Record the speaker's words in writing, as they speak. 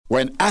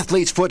When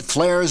athlete's foot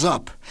flares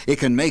up, it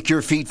can make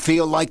your feet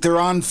feel like they're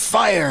on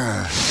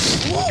fire.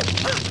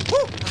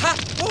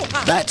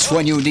 That's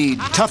when you need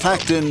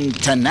tough-actin'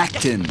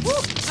 Tenactin.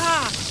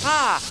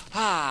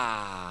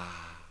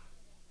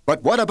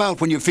 But what about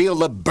when you feel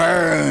the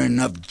burn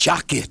of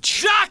jock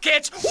itch? Jock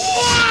itch?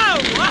 Whoa!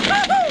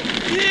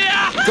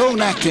 Yeah!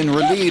 Gonactin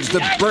relieves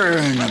the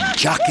burn of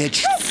jock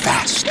itch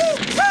fast.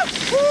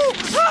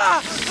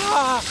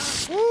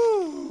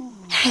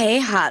 Hey,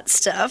 hot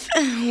stuff.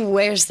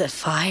 Where's the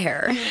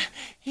fire?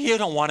 You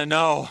don't want to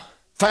know.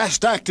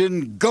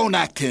 Fast-actin'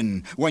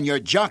 Gonactin when your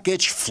jock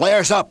itch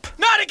flares up.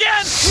 Not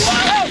again!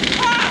 Whoa!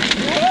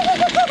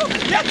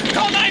 Yeah,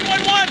 call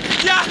 911!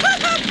 Yeah!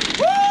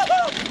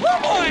 Oh,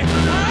 boy!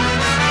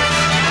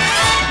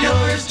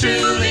 Yours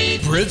truly,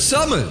 Brit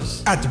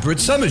Somers at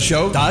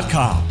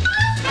thebritsomersshow.com.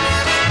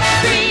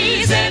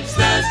 presents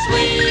the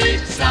sweet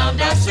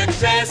sound of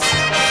success.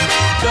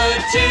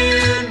 The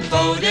tune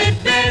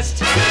voted best.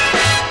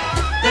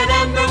 The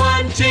number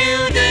one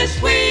tune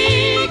this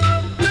week.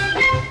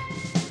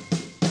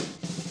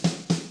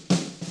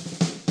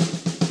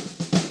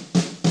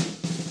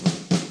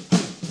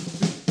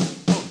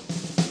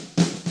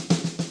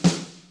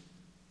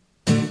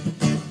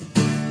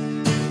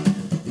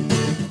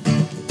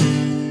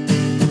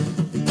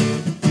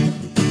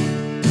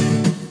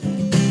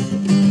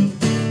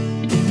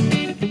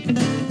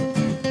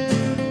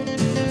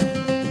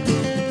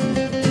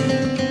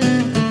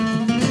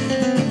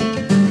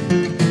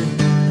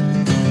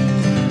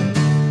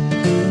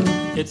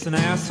 It's an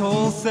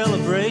asshole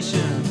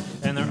celebration,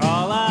 and they're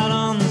all out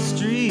on the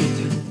street.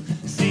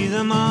 See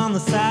them on the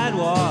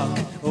sidewalk,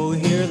 oh,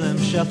 hear them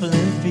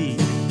shuffling feet.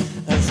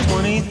 That's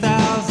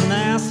 20,000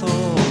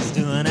 assholes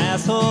doing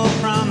asshole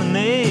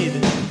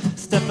promenade.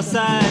 Step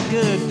aside,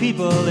 good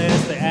people,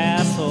 there's the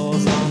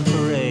assholes on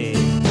parade.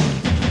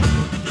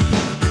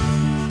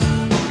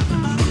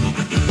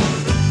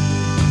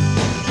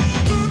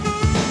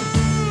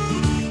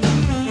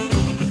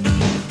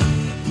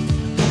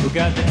 We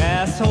got the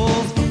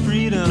assholes for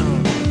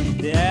freedom,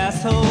 the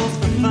assholes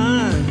for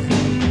fun,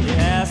 the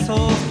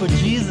assholes for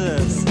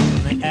Jesus,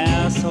 and the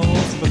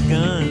assholes for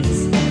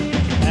guns,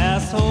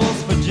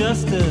 assholes for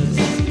justice,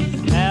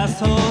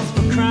 assholes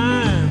for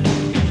crime,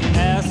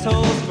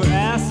 assholes for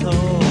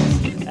assholes,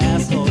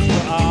 assholes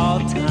for all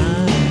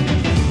time.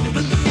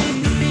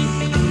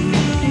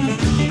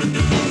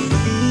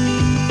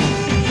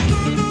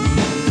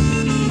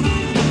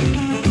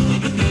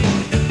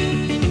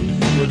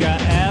 We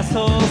got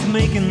assholes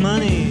making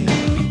money,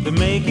 they're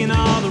making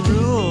all the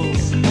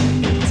rules,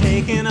 they're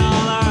taking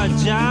all our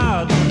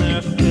jobs and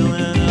they're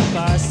filling up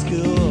our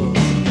schools.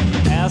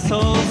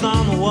 Assholes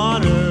on the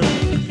water,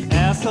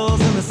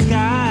 assholes in the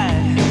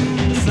sky,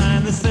 the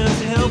sign that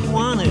says help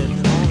wanted,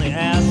 only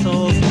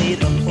assholes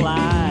need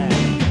apply.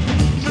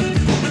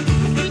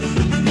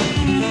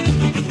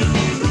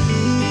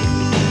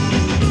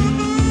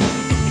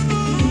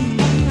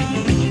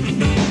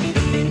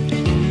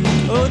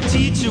 Oh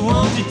teacher,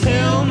 won't you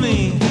tell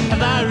me,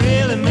 have I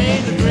really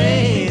made the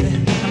grade?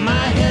 Am I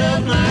head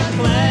of my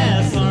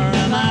class, or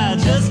am I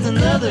just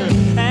another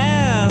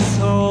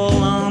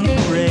asshole on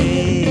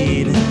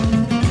parade?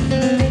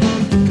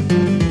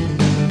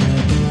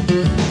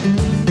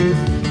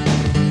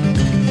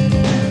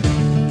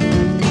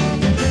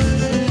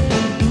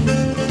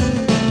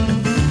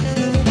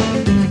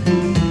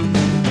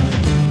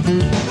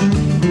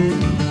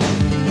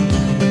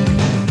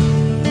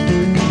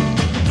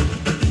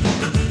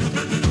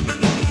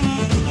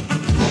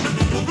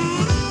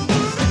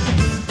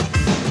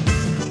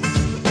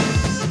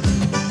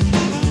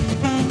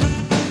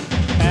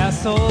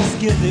 Assholes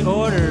give the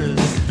orders,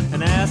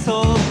 and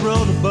assholes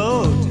row the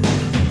boat.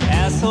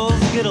 Assholes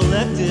get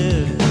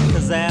elected,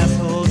 cause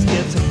assholes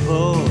get to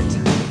vote.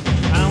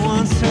 I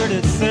once heard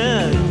it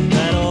said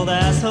that old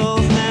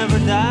assholes never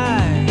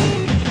die.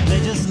 They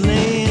just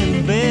lay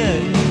in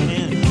bed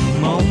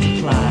and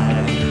multiply.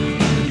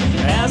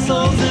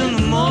 Assholes in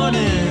the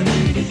morning,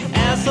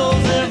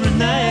 assholes every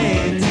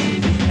night.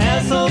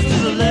 Assholes to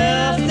the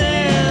left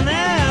and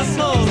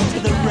assholes to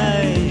the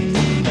right.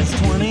 That's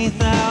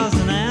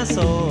 20,000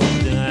 assholes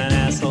doing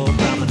asshole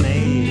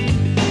promenade.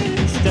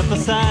 Step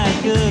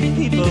aside, good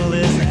people,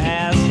 there's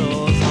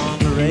assholes on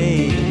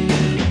parade.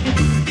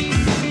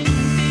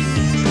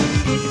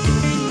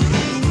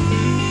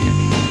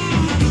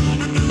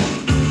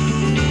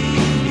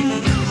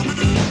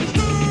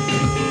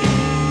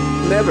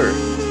 Never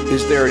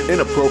is there an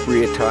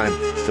inappropriate time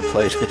to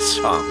play this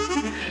song.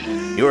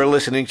 You are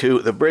listening to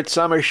The Brit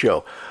Somers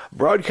Show,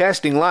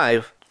 broadcasting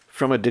live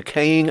from a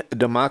decaying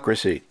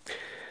democracy.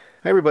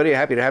 Hi everybody,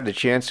 happy to have the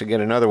chance to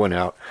get another one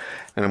out,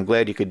 and I'm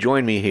glad you could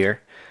join me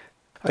here.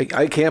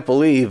 I can't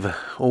believe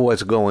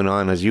what's going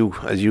on as you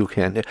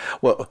can.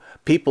 Well,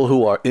 people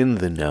who are in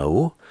the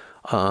know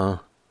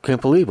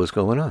can't believe what's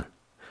going on.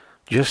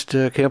 Just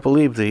can't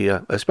believe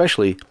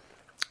especially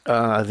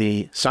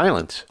the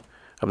silence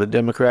of the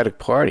Democratic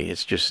Party.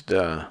 It's just,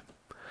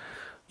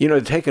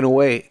 they're taking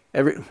away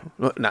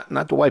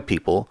not the white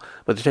people,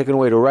 but they're taking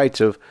away the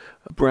rights of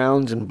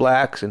browns and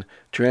blacks and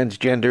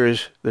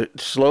transgenders. They're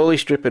slowly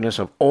stripping us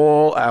of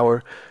all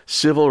our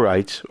civil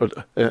rights. Or,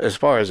 as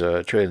far as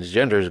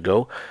transgenders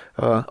go,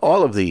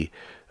 all of the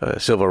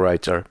civil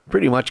rights are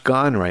pretty much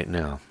gone right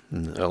now,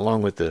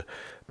 along with the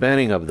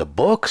banning of the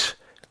books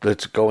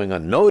that's going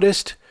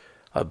unnoticed,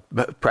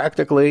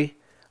 practically.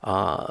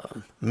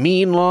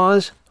 Mean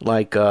laws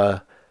like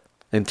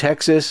in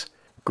Texas,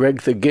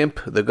 Greg the Gimp,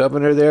 the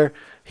governor there,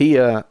 he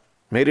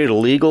made it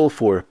illegal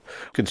for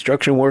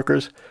construction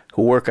workers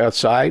who work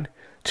outside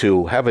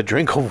to have a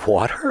drink of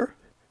water.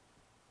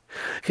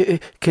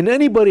 Can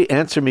anybody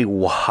answer me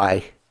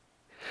why?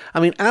 I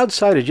mean,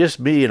 outside of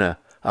just being a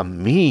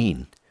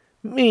mean,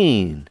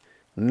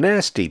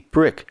 nasty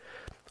prick,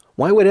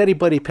 why would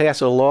anybody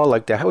pass a law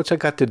like that? What's that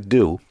got to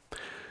do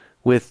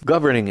with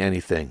governing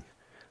anything?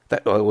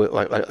 That,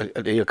 like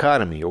the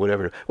economy or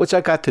whatever. What's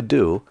that got to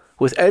do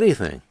with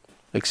anything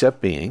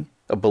except being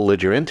a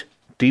belligerent,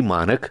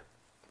 demonic,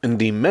 and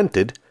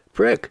demented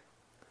prick?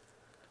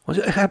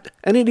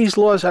 Any of these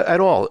laws at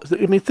all?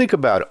 I mean, think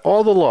about it.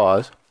 All the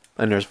laws,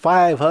 and there's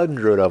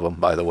 500 of them,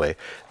 by the way,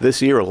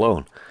 this year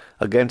alone,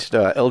 against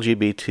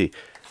LGBT.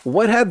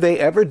 What have they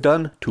ever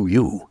done to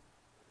you?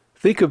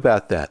 Think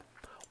about that.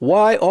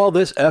 Why all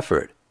this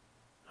effort?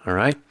 All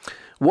right?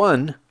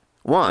 One,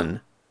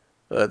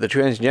 the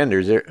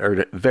transgenders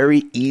are a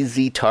very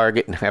easy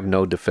target and have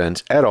no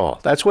defense at all.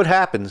 That's what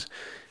happens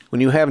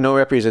when you have no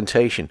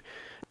representation.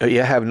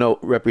 You have no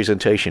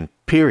representation,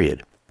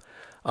 period.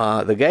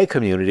 The gay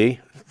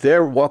community,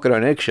 they're walking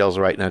on eggshells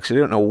right now because they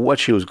don't know what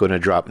she was going to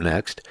drop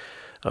next.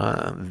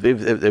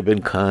 They've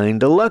been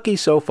kind of lucky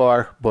so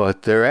far,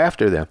 but they're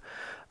after them.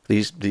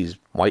 These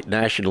white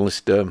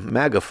nationalist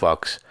MAGA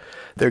fucks,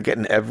 they're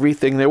getting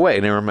everything their way.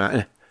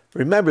 And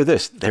remember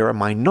this, they're a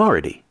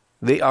minority.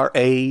 They are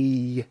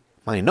a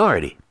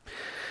minority.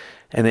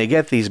 And they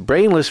get these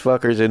brainless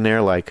fuckers in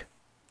there like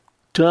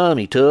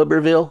Tommy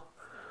Tuberville.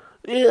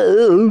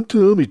 Yeah,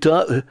 Tommy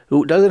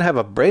who doesn't have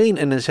a brain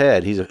in his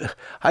head. He's a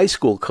high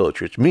school coach,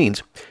 which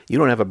means you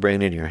don't have a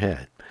brain in your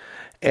head.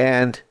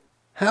 And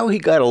how he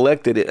got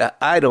elected,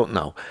 I don't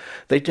know.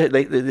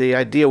 The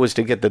idea was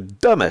to get the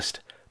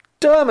dumbest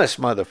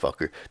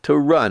motherfucker to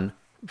run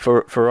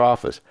for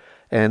office.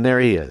 And there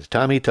he is,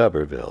 Tommy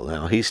Tuberville.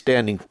 Now, he's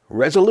standing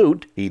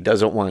resolute. He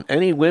doesn't want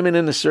any women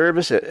in the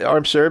service,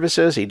 armed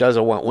services. He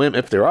doesn't want women.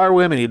 If there are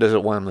women, he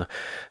doesn't want them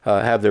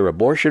to have their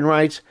abortion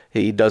rights.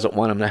 He doesn't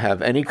want them to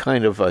have any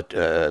kind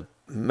of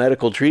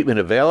medical treatment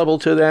available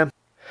to them.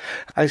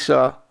 I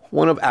saw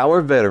one of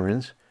our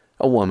veterans,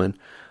 a woman,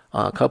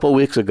 a couple of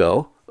weeks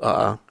ago,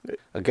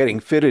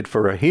 getting fitted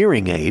for a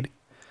hearing aid.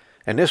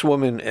 And this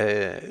woman,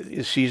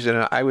 she's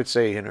I would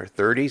say in her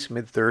 30s,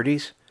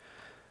 mid-30s.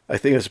 I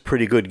think it's a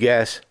pretty good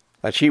guess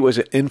that she was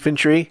in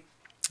infantry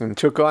and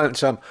took on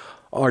some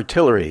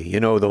artillery,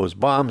 those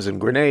bombs and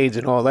grenades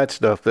and all that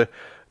stuff,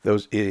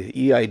 those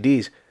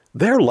EIDs.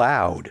 They're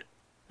loud.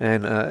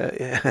 And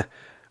a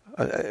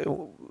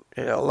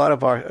lot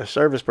of our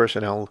service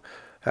personnel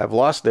have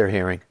lost their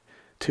hearing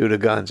to the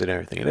guns and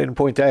everything. I didn't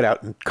point that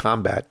out in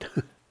combat.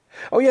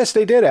 Oh, yes,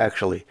 they did,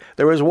 actually.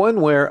 There was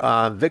one where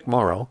Vic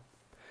Morrow,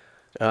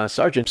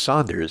 Sergeant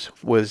Saunders,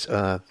 was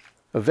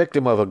a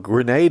victim of a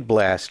grenade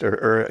blast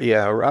or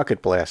a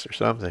rocket blast or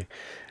something.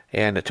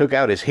 And it took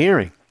out his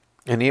hearing.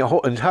 And the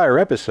whole entire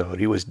episode,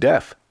 he was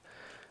deaf.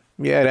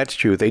 Yeah, that's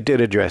true. They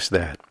did address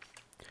that.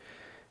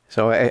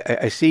 So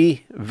I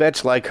see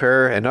vets like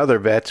her and other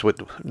vets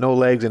with no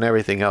legs and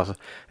everything else.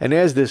 And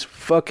there's this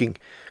fucking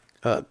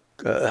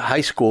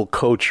high school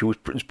coach who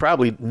was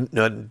probably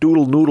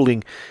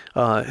doodle-noodling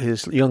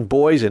his young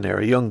boys in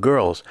there, young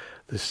girls.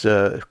 This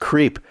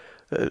creep,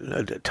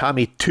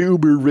 Tommy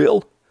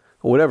Tuberville,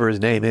 whatever his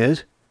name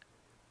is,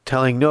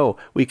 telling no,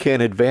 we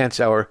can't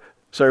advance our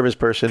service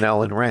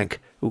personnel in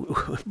rank,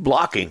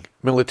 blocking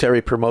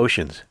military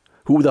promotions.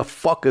 Who the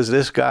fuck is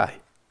this guy?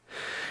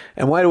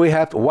 And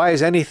why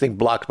is anything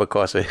blocked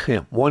because of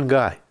him? One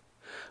guy,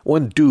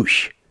 one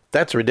douche.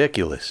 That's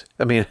ridiculous.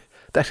 I mean,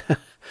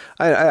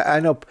 I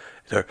know.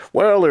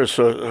 Well, there's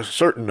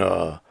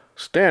certain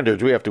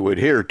standards we have to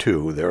adhere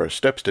to. There are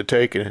steps to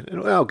take.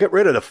 Well, get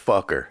rid of the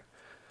fucker.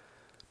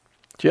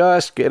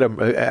 Just get him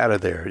out of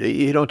there.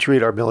 You don't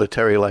treat our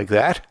military like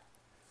that.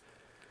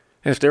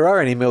 And if there are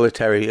any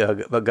military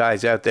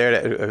guys out there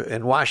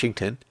in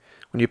Washington,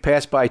 when you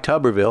pass by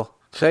Tuberville,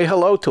 say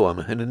hello to him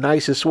in the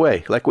nicest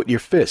way, like with your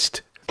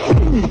fist.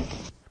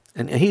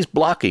 And he's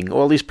blocking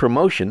all these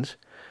promotions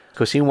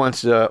because he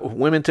wants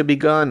women to be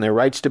gone, their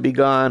rights to be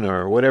gone,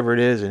 or whatever it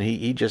is. And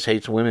he just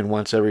hates women,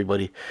 wants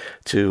everybody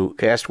to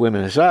cast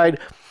women aside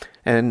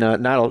and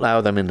not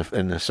allow them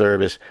in the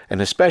service,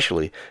 and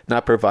especially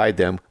not provide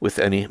them with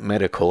any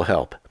medical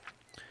help.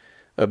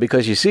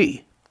 Because you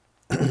see,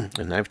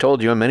 and I've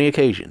told you on many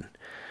occasions,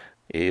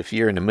 if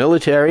you're in the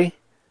military,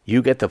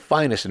 you get the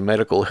finest in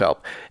medical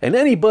help. And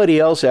anybody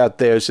else out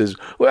there says,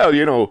 well,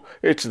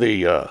 it's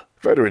the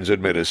Veterans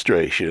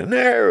Administration, and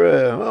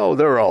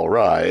they're all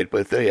right.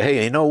 But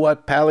hey, you know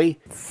what, Pally?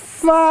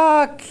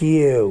 Fuck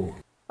you.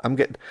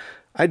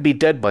 I'd be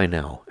dead by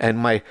now. And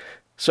my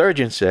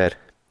surgeon said,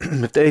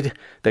 if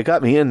they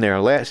got me in there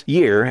last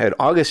year at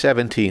August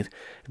 17th,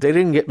 if they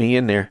didn't get me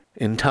in there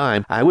in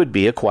time, I would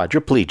be a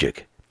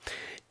quadriplegic.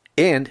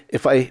 And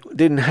if I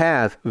didn't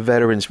have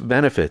veterans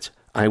benefits,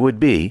 I would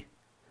be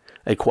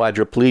a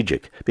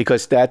quadriplegic,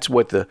 because that's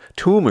what the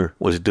tumor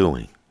was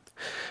doing.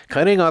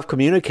 Cutting off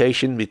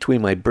communication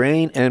between my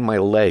brain and my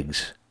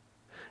legs.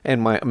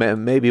 And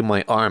maybe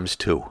my arms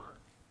too.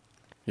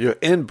 You're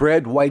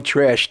inbred white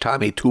trash,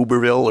 Tommy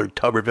Tuberville or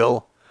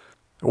Tuberville,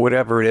 or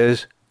whatever it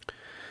is.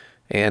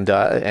 And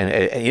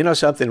you know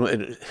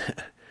something?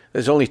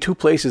 There's only two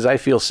places I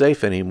feel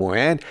safe anymore.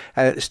 And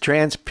as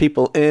trans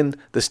people in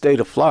the state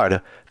of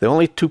Florida, the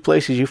only two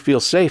places you feel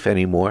safe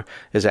anymore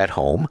is at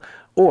home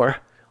or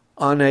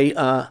on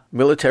a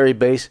military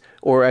base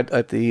or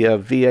at the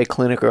VA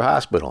clinic or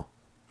hospital.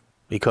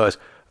 Because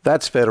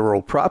that's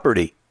federal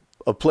property,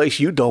 a place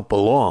you don't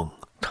belong.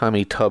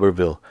 Tommy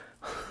Tuberville.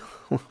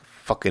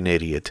 Fucking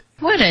idiot.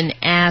 What an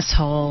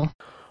asshole.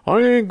 I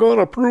ain't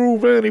gonna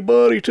prove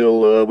anybody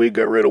till we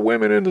get rid of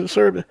women in the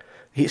service.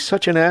 He's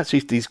such an ass.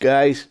 These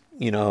guys,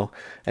 you know,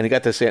 and he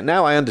got to say it.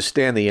 Now I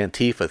understand the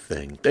Antifa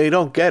thing. They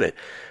don't get it.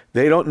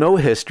 They don't know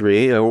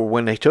history, or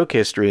when they took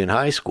history in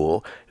high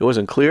school, it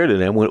wasn't clear to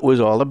them what it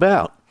was all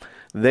about.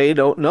 They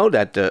don't know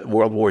that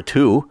World War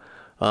II,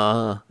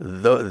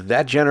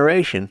 that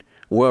generation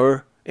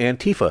were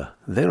Antifa.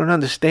 They don't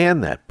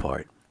understand that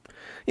part.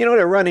 You know,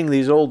 they're running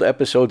these old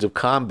episodes of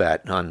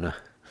Combat on,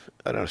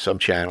 I don't know, some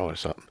channel or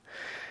something.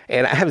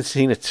 And I haven't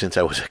seen it since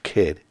I was a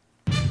kid.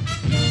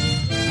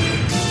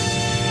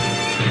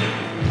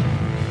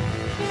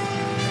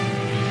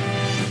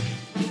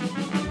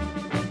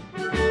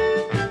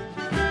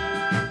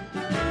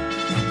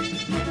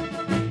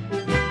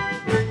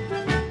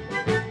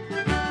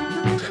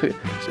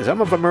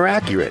 Some of them are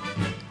accurate.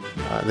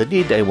 The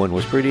D-Day one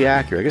was pretty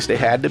accurate. I guess they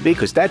had to be,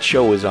 because that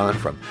show was on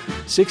from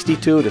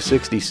 62 to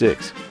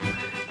 66.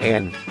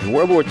 And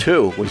World War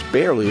II was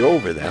barely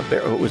over that.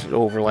 It was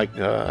over like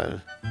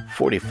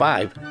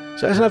 45.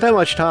 So that's not that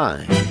much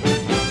time.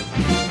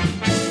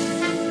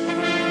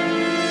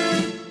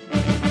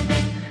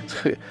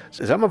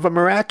 Some of them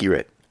are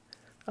accurate.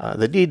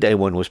 The D-Day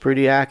one was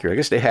pretty accurate. I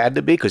guess they had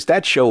to be, because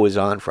that show was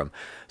on from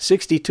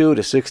 62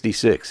 to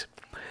 66.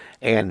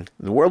 And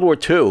World War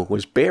II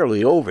was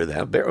barely over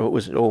that. It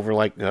was over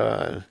like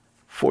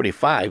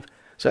 45.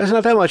 So that's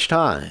not that much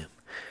time.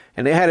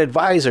 And they had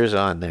advisors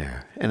on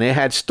there. And they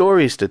had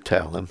stories to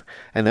tell them.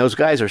 And those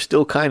guys are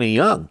still kind of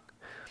young.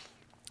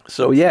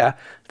 So yeah,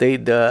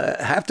 they'd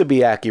have to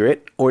be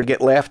accurate or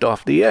get laughed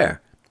off the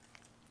air.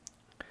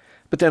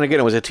 But then again,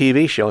 it was a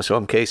TV show, so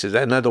in cases,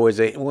 in other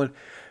words,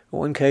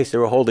 one case they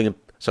were holding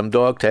some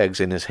dog tags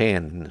in his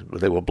hand,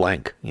 and they were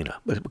blank, you know,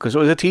 because it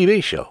was a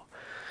TV show.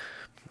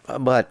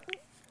 But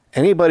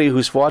anybody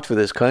who's fought for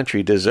this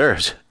country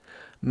deserves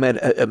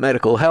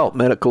medical help,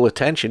 medical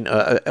attention,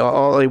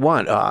 all they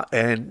want.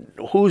 And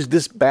who's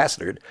this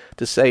bastard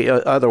to say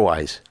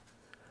otherwise?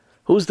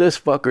 Who's this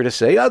fucker to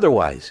say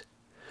otherwise?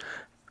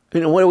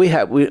 You know, what do we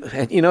have?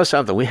 You know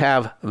something? We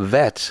have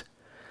vets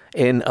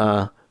in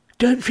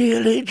Dun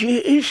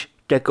villages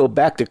that go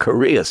back to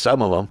Korea,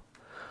 some of them.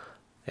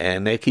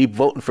 And they keep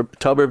voting for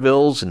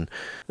Tubervilles and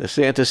the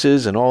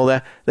DeSantises and all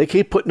that. They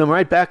keep putting them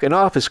right back in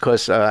office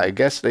because I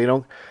guess they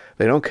don't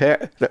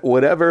care that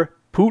whatever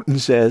Putin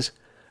says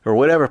or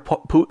whatever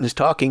Putin's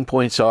talking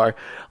points are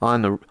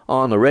on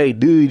the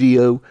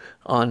radio,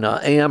 on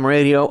AM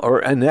radio,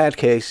 or in that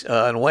case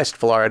in West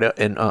Florida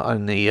and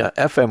on the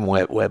FM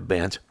web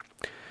bands.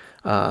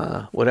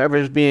 Whatever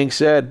is being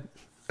said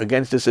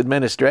against this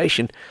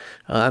administration,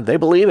 they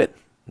believe it.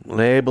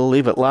 They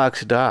believe it lock,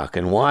 stock.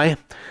 And why?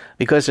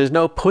 Because there's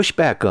no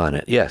pushback on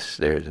it. Yes,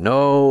 there's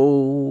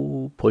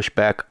no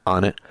pushback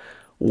on it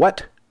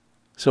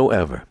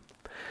whatsoever.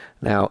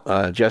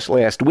 Now, just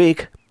last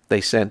week,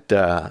 they sent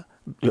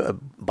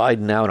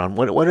Biden out on,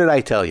 what did I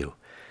tell you?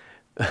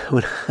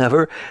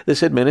 Whenever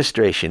this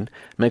administration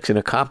makes an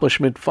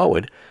accomplishment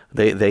forward,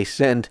 they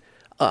send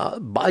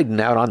Biden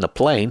out on the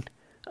plane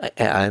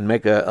and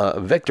make a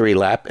victory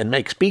lap and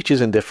make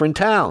speeches in different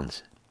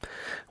towns.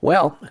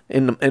 Well,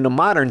 in the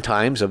modern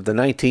times of the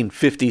 1950s,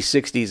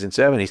 60s, and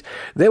 70s,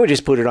 they would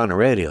just put it on the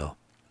radio.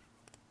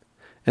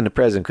 And the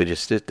president could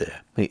just sit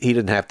there. He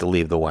didn't have to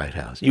leave the White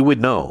House. You would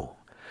know.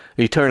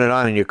 You turn it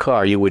on in your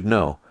car, you would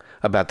know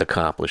about the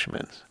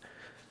accomplishments.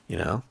 You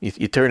know,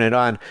 you turn it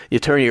on,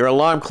 your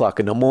alarm clock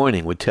in the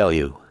morning would tell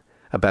you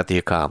about the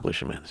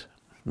accomplishments.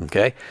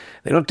 Okay?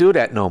 They don't do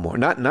that no more.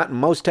 Not in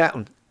most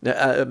towns.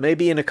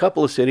 Maybe in a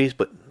couple of cities,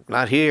 but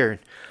not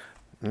here.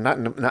 Not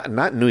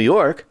in New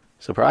York,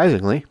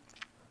 surprisingly.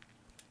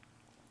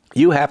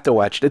 You have to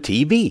watch the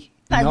TV.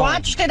 I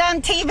watched it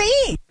on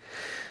TV.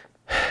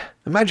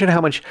 Imagine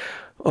how much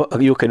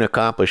you can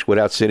accomplish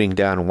without sitting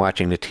down and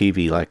watching the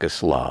TV like a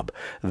slob.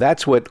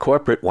 That's what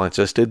corporate wants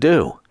us to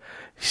do.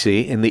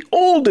 See, in the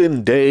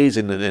olden days,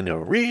 in the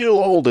real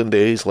olden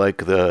days,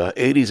 like the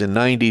 80s and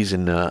 90s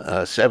and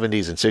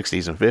 70s and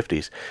 60s and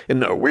 50s,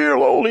 in the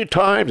real old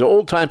times,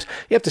 you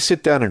have to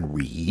sit down and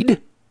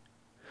read.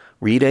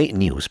 read a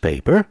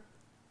newspaper,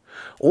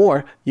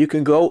 or you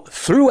can go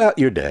throughout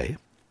your day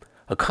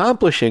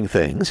accomplishing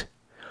things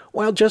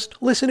while just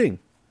listening.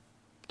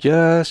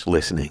 Just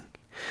listening.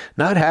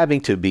 Not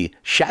having to be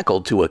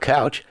shackled to a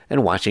couch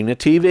and watching the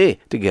TV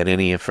to get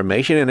any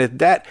information. And at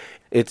that,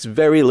 it's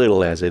very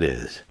little as it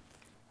is.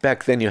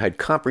 Back then, you had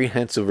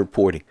comprehensive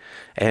reporting.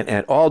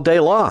 And all day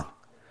long,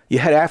 you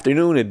had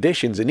afternoon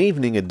editions and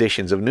evening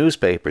editions of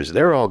newspapers.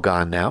 They're all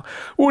gone now.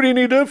 What do you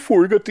need that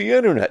for? You got the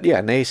internet. Yeah,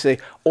 and they say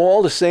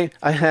all the same.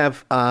 I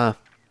have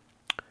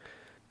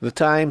the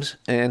Times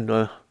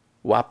and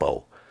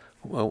WAPO,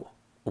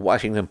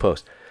 Washington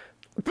Post.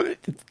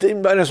 But they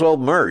might as well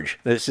merge.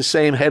 It's the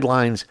same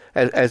headlines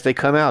as they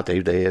come out.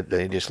 They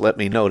just let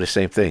me know the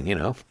same thing, you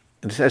know.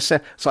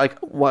 It's like,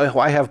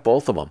 why have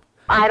both of them?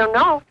 I don't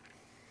know.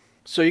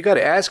 So you got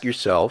to ask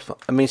yourself,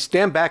 I mean,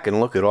 stand back and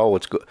look at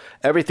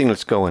everything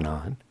that's going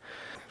on.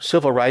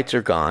 Civil rights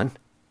are gone,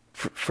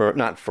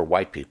 not for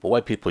white people.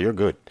 White people, you're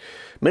good.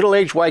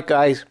 Middle-aged white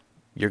guys,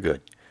 you're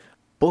good.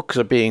 Books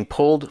are being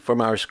pulled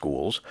from our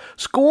schools.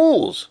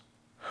 Schools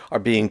are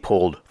being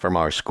pulled from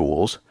our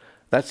schools.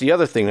 That's the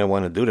other thing they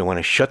want to do. They want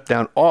to shut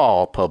down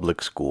all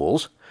public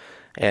schools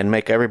and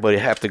make everybody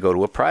have to go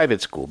to a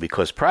private school,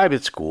 because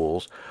private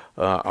schools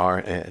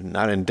are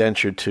not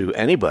indentured to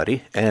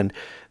anybody, and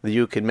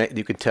you can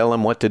tell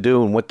them what to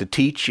do and what to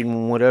teach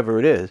and whatever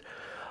it is.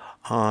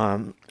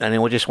 And they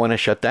will just want to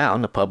shut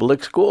down the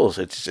public schools.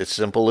 It's as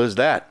simple as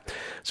that.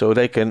 So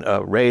they can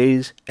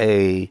raise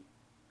and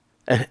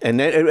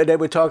they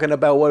were talking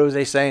about, what was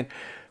they saying?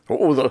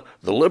 Oh,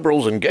 the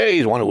liberals and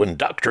gays want to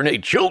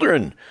indoctrinate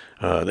children.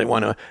 They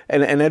want to,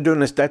 and they're doing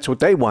this. That's what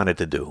they wanted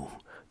to do.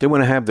 They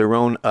want to have their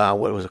own, what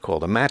was it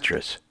called? A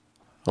mattress,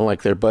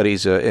 like their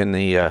buddies in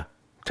the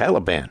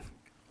Taliban.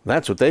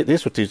 That's what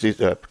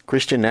these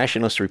Christian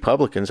nationalist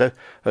Republicans,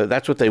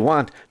 that's what they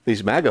want.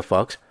 These MAGA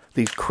fucks,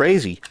 these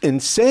crazy,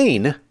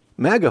 insane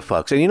MAGA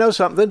fucks. And you know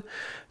something?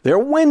 They're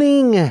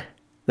winning.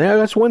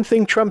 That's one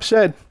thing Trump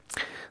said.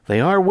 They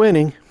are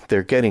winning.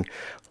 They're getting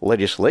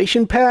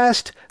legislation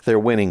passed. They're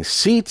winning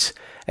seats.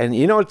 And,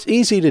 you know, it's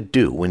easy to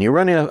do when you're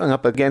running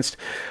up against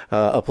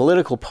a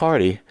political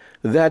party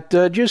that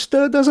just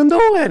doesn't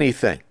do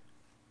anything.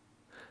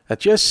 That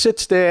just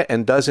sits there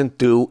and doesn't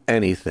do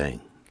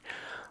anything.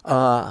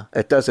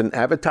 It doesn't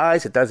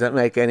advertise. It doesn't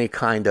make any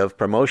kind of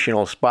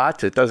promotional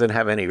spots. It doesn't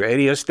have any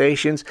radio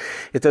stations.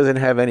 It doesn't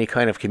have any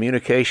kind of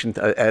communication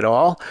at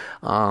all.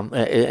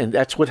 And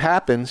that's what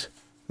happens.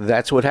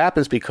 That's what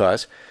happens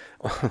because...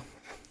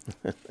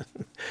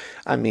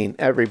 I mean,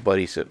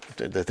 everybody's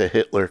the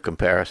Hitler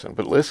comparison.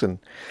 But listen,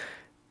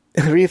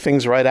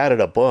 everything's right out of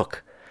the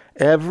book.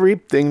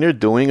 Everything they're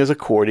doing is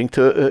according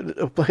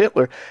to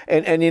Hitler.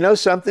 And you know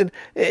something?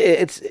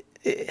 It's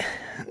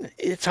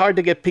hard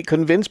to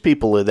convince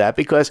people of that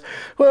because,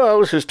 well,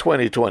 this is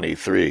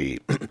 2023.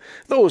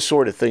 Those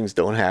sort of things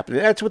don't happen.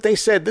 That's what they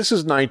said. This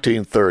is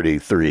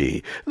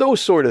 1933. Those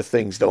sort of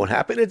things don't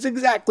happen. It's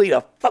exactly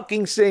the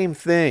fucking same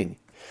thing.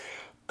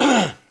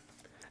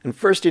 And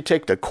first you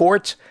take the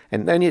courts,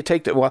 and then you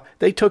take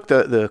they took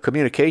the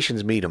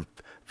communications medium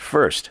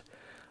first,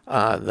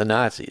 the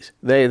Nazis.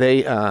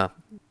 They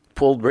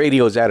pulled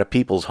radios out of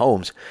people's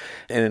homes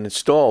and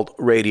installed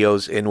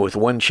radios in with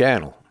one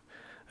channel.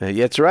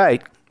 That's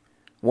right,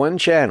 one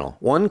channel,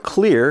 one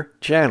clear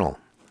channel.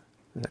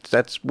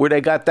 That's where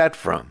they got that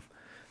from.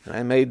 And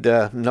I made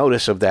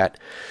notice of that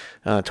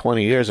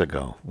 20 years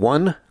ago.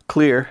 One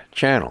clear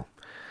channel.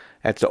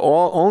 That's the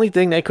only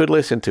thing they could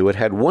listen to. It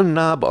had one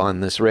knob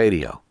on this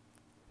radio.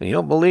 And you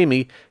don't believe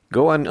me,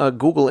 go on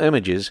Google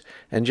Images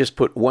and just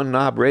put one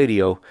knob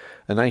radio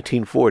in the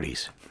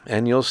 1940s.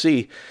 And you'll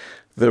see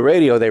the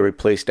radio they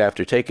replaced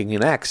after taking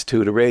an axe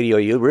to the radio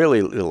you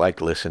really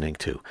liked listening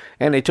to.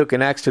 And they took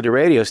an axe to the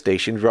radio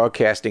station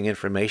broadcasting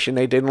information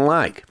they didn't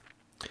like.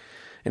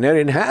 And they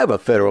didn't have a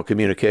Federal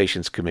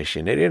Communications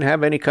Commission. They didn't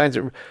have any kinds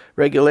of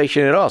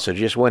regulation at all. So they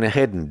just went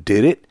ahead and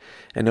did it,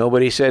 and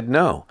nobody said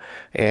no.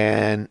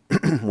 And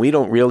we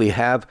don't really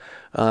have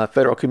a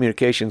Federal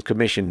Communications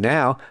Commission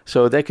now,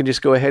 so they can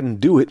just go ahead and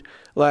do it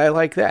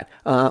like that.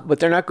 But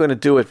they're not going to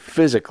do it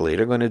physically.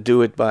 They're going to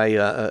do it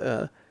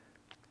by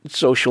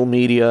social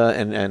media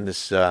and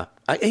this.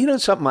 You know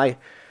something?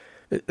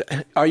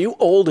 Are you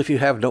old if you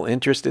have no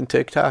interest in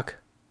TikTok?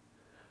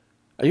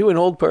 Are you an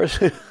old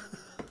person?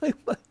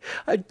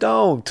 I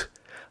don't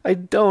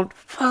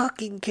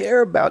fucking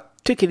care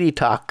about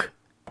tickety-tock.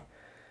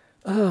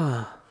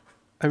 I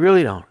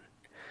really don't.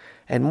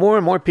 And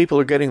more people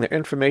are getting their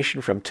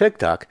information from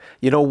TikTok.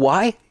 You know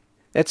why?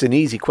 That's an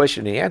easy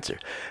question to answer.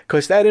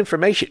 Because that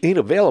information ain't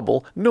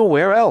available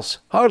nowhere else.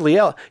 Hardly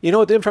else. You know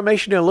what the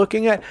information they're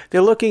looking at?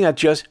 They're looking at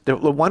they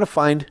want to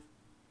find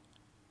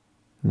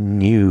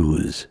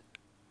news.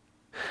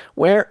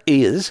 Where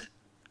is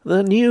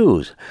the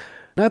news?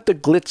 Not the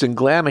glitz and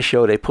glamour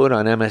show they put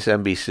on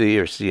MSNBC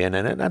or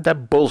CNN. Not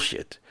that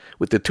bullshit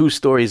with the 2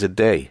 stories a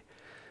day.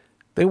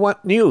 They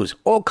want news,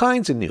 all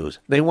kinds of news.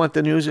 They want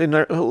the news in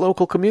their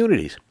local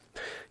communities.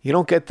 You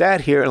don't get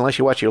that here unless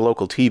you watch your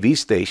local TV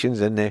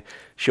stations and they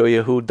show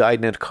you who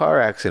died in a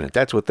car accident.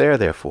 That's what they're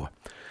there for.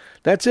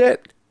 That's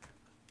it.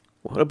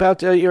 What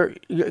about your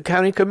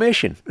county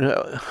commission,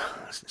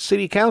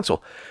 city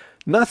council?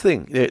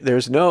 Nothing.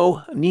 There's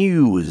no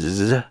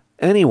news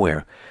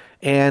anywhere.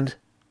 And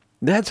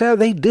that's how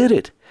they did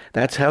it.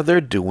 That's how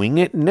they're doing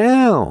it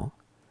now.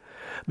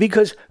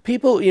 Because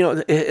people,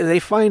 they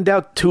find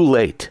out too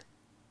late.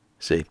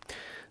 See,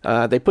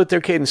 they put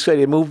their kid in school.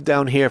 They moved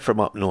down here from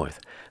up north.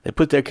 They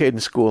put their kid in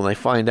school and they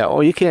find out,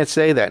 oh, you can't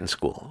say that in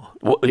school.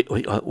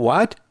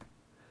 What?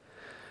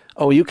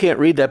 Oh, you can't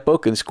read that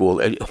book in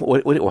school.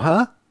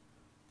 Huh?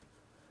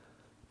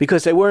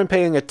 Because they weren't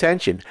paying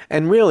attention.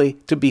 And really,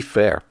 to be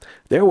fair,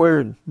 there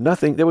was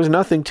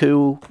nothing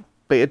to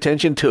pay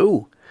attention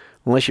to.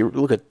 Unless you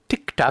look at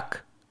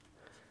TikTok.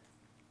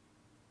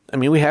 I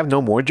mean, we have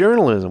no more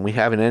journalism.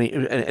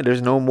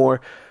 There's no more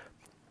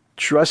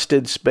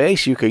trusted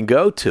space you can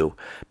go to.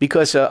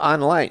 Because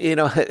online,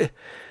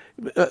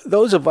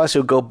 those of us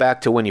who go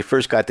back to when you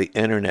first got the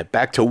internet,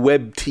 back to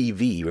web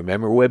TV,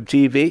 remember web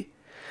TV?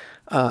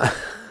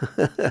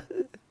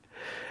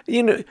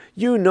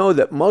 You know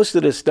that most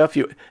of the stuff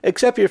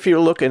except if you're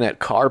looking at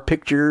car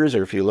pictures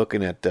or if you're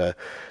looking at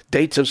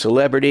dates of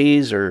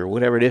celebrities or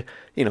whatever it is,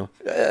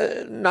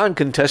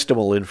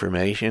 non-contestable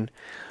information.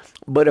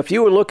 But if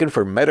you were looking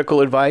for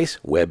medical advice,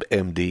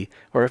 WebMD,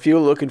 or if you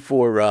were looking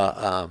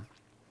for,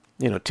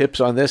 tips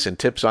on this and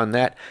tips on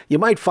that, you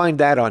might find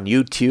that on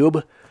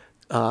YouTube.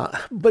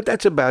 But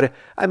that's about it.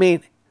 I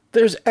mean,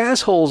 there's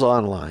assholes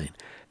online.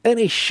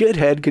 Any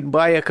shithead can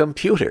buy a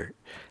computer.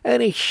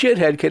 Any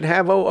shithead can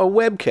have a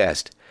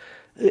webcast.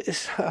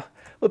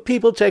 But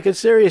people take it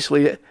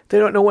seriously. They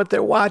don't know what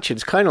they're watching.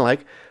 It's kind of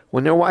like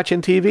when they're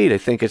watching TV, they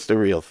think it's the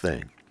real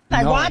thing.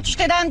 I watched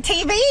it on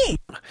TV.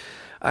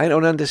 I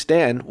don't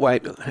understand why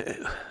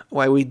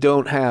we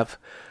don't have,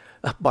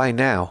 by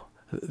now,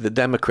 the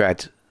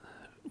Democrats,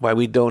 why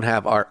we don't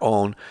have our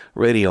own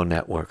radio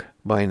network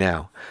by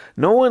now.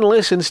 No one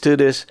listens to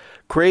this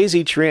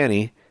crazy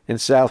tranny in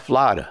South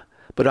Florida,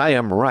 but I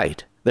am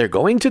right. They're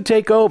going to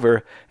take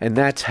over, and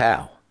that's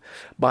how.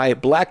 By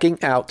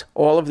blacking out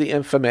all of the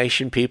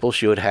information people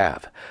should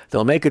have.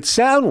 They'll make it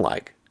sound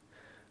like,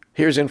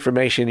 here's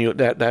information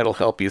that'll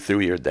help you through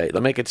your day.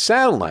 They'll make it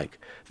sound like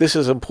this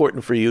is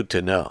important for you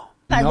to know.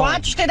 I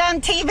watched it on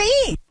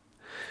TV.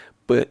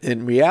 But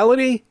in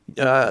reality,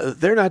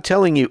 they're not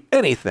telling you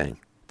anything.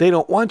 They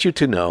don't want you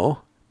to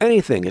know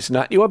anything. It's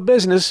not your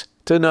business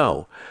to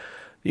know.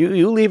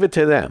 You leave it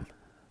to them.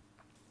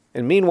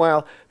 And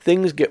meanwhile,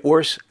 things get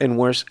worse and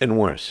worse and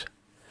worse.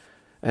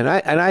 And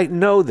I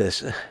know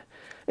this.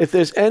 If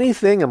there's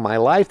anything in my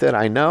life that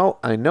I know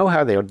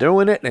how they're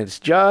doing it, and it's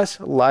just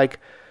like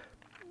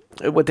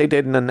what they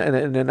did in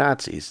the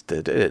Nazis.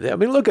 I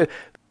mean, look at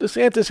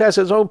DeSantis has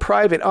his own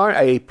private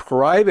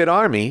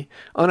army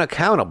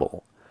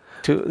unaccountable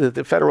to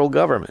the federal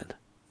government.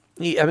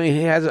 He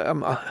has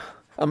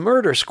a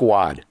murder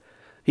squad.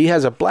 He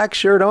has a black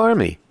shirt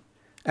army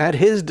at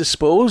his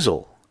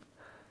disposal.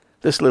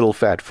 This little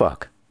fat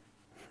fuck.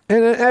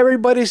 And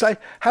everybody's like,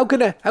 how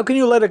can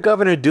you let a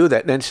governor do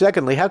that? And then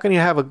secondly, how can you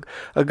have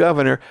a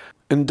governor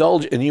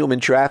indulge in human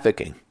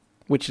trafficking?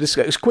 Which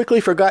is quickly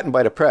forgotten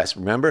by the press,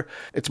 remember?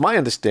 It's my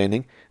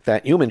understanding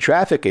that human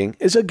trafficking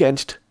is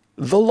against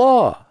the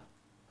law.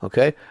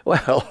 Okay?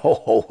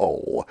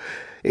 Well,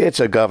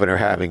 it's a governor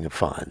having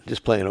fun,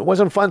 just playing. It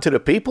wasn't fun to the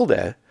people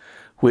there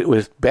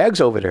with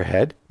bags over their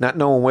head, not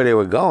knowing where they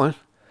were going.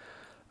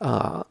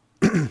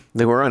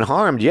 They were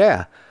unharmed,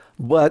 yeah.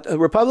 But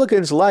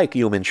Republicans like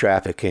human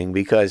trafficking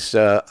because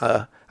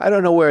I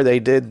don't know where they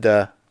did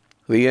the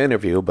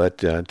interview, but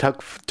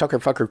Tucker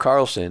Fucker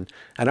Carlson,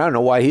 and I don't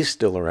know why he's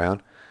still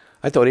around.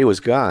 I thought he was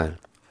gone.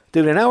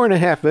 Did an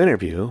 1.5 hour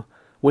interview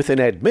with an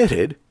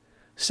admitted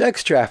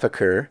sex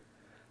trafficker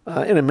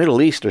in the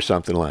Middle East or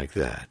something like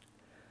that.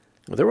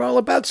 They're all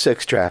about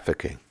sex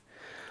trafficking.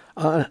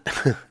 Yeah,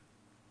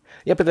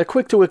 but they're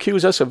quick to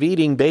accuse us of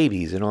eating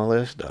babies and all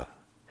this stuff.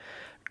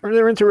 Or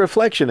they're into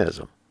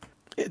reflectionism.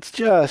 It's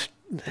just,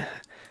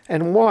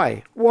 and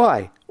why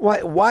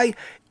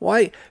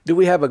do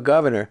we have a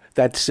governor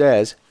that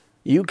says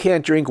you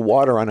can't drink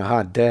water on a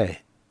hot day?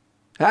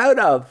 How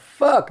the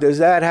fuck does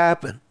that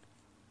happen?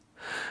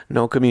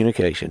 No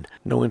communication,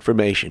 no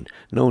information,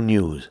 no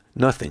news,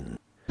 nothing.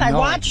 I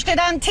watched it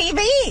on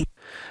TV.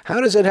 How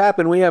does it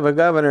happen? We have a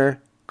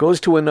governor, goes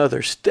to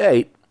another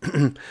state,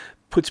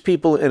 puts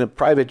people in a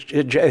private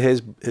jet,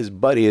 his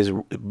buddy, his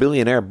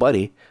billionaire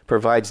buddy,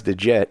 provides the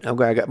jet.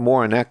 I got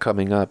more on that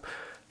coming up.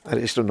 I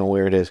just don't know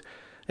where it is.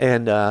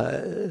 And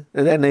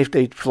then they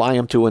fly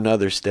him to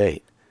another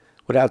state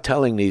without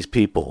telling these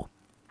people.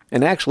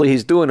 And actually,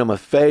 he's doing them a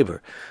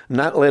favor,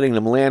 not letting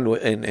them land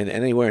in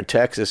anywhere in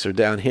Texas or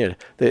down here.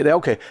 They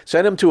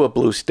send them to a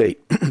blue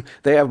state.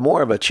 They have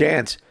more of a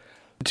chance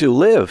to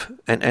live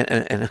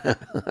and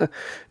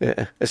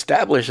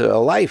establish a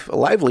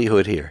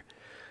livelihood here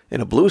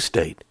in a blue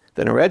state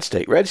than a red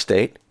state. Red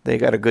state, they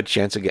got a good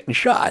chance of getting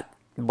shot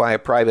by a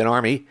private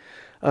army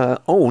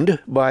owned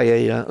by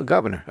a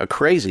governor, a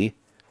crazy,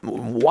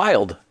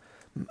 wild,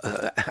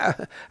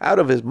 out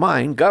of his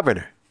mind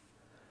governor.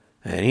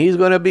 And he's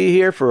going to be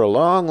here for a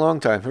long, long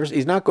time. First,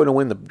 he's not going to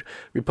win the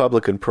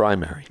Republican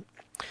primary.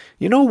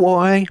 You know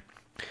why?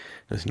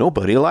 Because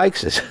nobody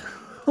likes us.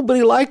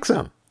 Nobody likes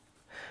him.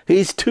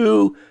 He's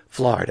too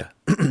Florida.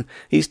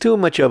 He's too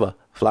much of a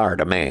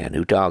Florida man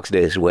who talks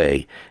this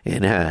way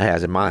and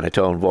has a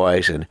monotone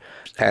voice and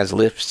has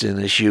lifts in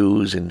his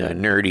shoes and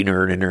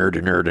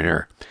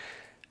nerd.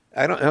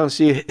 I don't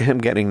see him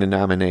getting the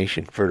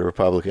nomination for the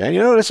Republican. And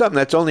you know, there's something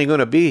that's only going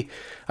to be,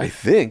 I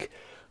think,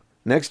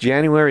 next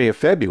January or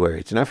February.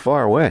 It's not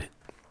far away.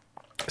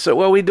 So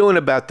what are we doing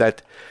about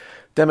that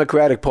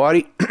Democratic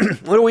Party?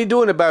 What are we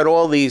doing about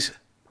all these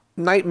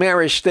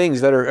nightmarish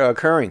things that are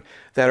occurring,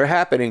 that are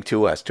happening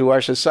to us, to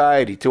our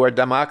society, to our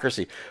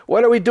democracy?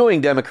 What are we doing,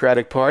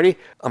 Democratic Party?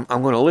 I'm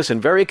going to listen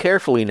very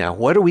carefully now.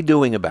 What are we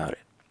doing about it?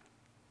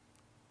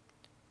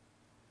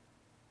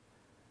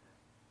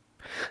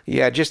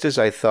 Yeah, just as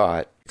I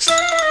thought.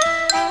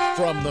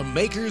 From the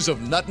makers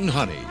of Nut and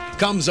Honey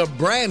comes a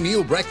brand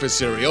new breakfast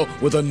cereal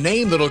with a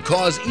name that'll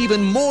cause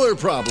even more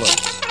problems.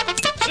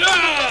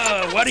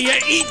 What are you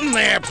eating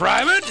there,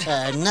 Private?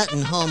 Nut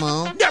and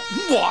Homo.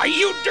 Why,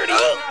 you dirty...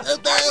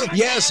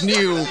 Yes,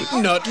 new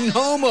Nut and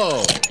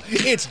Homo.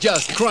 It's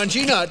just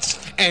crunchy nuts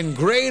and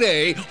grade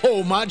A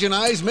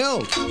homogenized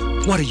milk.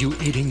 What are you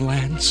eating,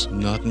 Lance?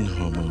 Nut and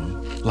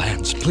Homo.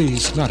 Lance,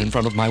 please, not in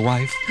front of my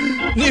wife.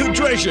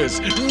 Nutritious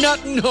Nut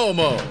and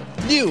Homo.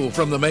 New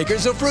from the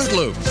makers of Fruit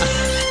Loops.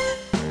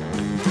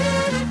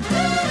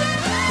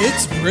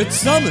 It's Brit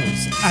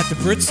Somers at the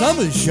Brit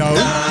Somers Show.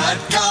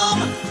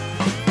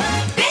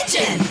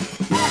 Bitchin'!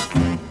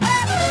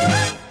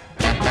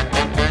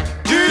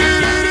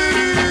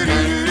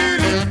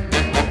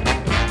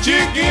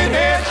 Chicken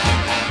head,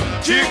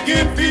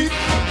 chicken feet,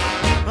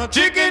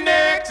 chicken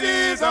eggs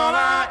is all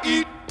I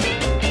eat.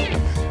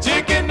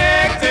 Chicken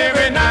eggs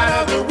every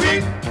night of the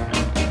week.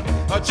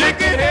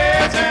 Chicken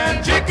heads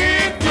and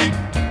chicken feet.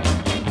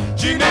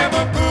 She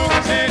never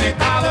cooks any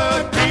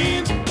collard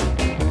greens.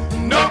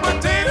 No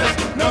potatoes,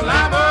 no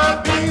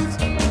lima beans.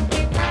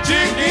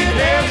 Chicken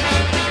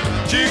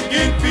heads,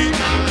 chicken feet.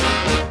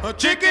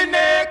 Chicken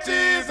eggs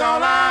is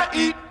all I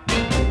eat.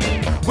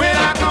 When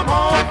I come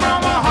home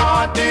from a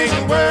hard day's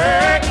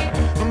work,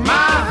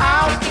 my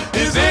house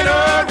is in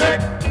a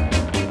wreck.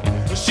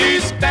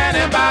 She's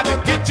standing by the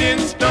kitchen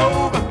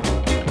stove,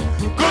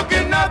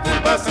 cooking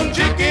nothing but some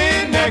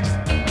chicken necks.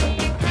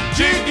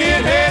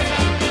 Chicken heads,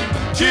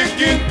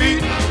 chicken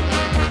feet,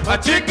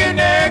 chicken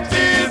eggs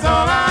is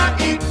all I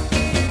eat.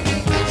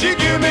 She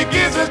gave me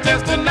kisses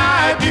just the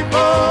night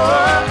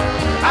before.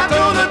 I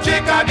told the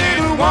chick I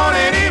didn't want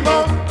any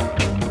more.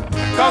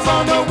 Cause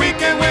on the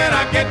weekend when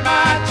I get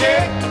my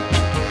check,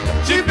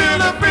 she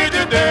filled the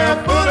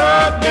Frigidaire full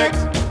of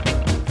necks.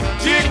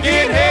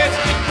 Chicken heads,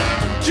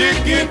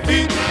 chicken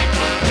feet,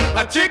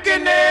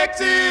 chicken eggs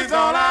is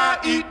all I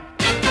eat.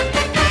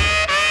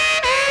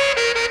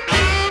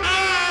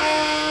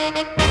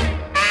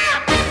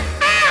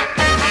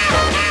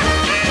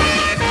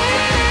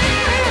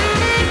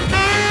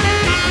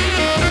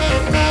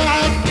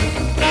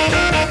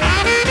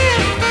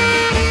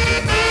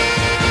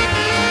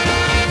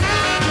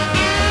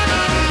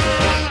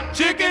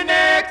 Chicken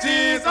eggs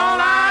is all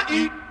I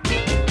eat.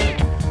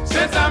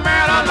 Since I'm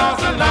married, I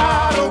lost a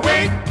lot of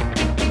weight.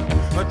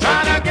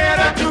 Trying to get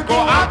her to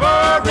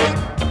cooperate.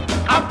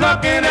 I'm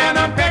plucking and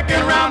I'm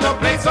pecking around the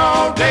place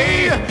all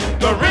day.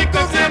 The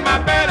wrinkles in my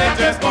belly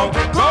just won't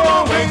go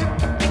away.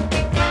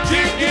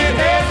 Chicken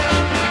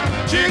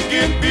heads,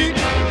 chicken feet,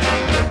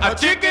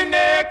 chicken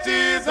eggs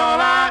is all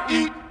I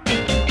eat.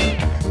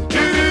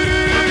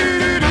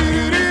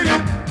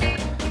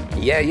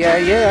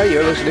 Yeah.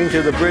 You're listening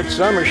to the Brit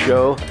Summer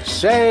Show.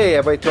 Say,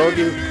 have I told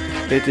you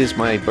it is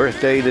my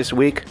birthday this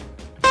week?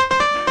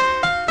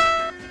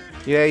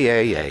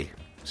 Yeah.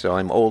 So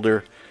I'm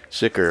older,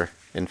 sicker,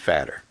 and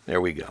fatter.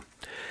 There we go.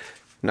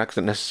 Not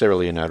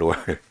necessarily in that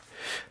order.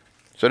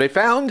 So they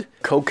found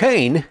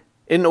cocaine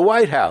in the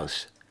White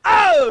House.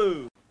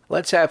 Oh!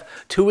 Let's have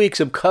 2 weeks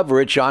of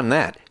coverage on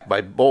that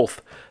by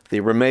both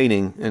the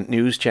remaining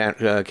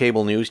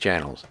cable news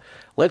channels.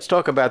 Let's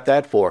talk about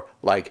that for,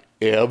 like,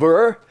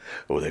 ever.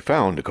 Oh, they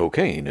found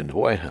cocaine in the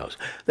White House.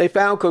 They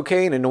found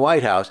cocaine in the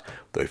White House.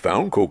 They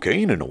found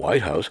cocaine in the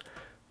White House.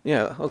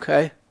 Yeah,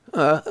 okay.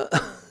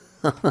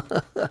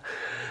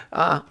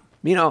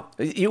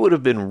 You would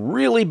have been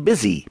really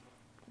busy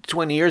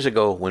 20 years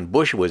ago when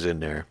Bush was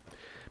in there,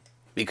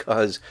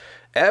 because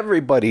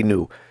everybody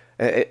knew.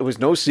 It was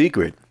no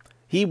secret.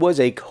 He was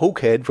a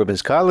cokehead from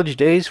his college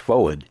days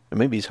forward, and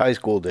maybe his high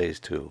school days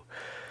too.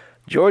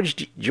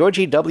 George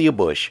W.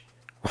 Bush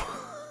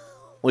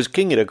was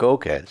king of the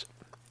cokeheads.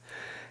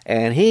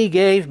 And he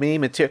gave me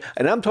material,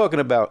 and I'm talking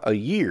about a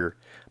year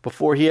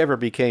before he ever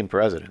became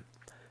president.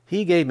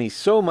 He gave me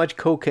so much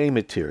cocaine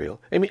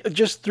material. I mean,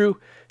 just through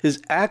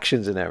his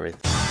actions and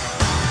everything.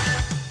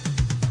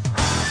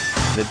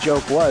 The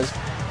joke was,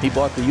 he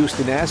bought the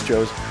Houston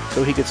Astros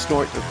so he could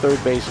snort the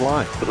third base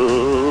line.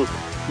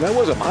 That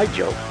wasn't my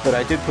joke, but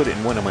I did put it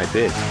in one of my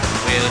bids.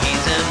 Well,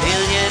 he's a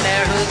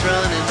millionaire who's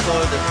running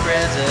for the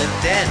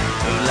president,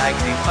 who likes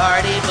to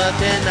party but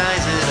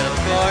denies it, of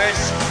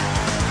course.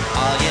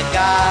 All you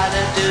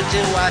gotta do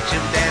to watch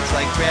him dance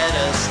like Fred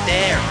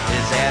Astaire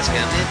is ask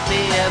him if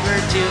he ever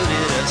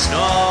tooted a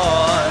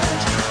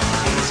snort.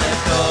 He's a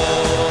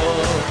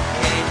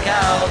cocaine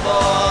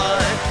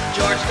cowboy.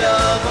 George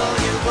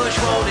W. Bush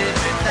won't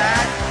admit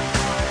that.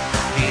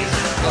 He's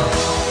a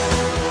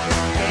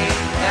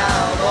cocaine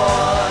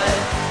cowboy.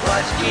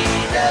 Watch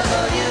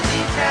GWB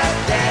tap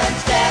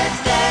dance, dance,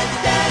 dance,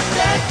 dance,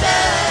 dance,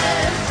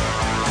 dance.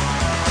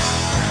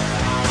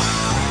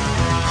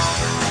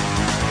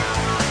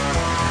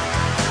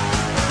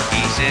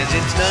 He says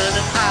it's none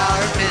of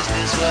our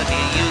business what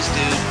he used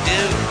to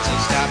do, so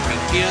stop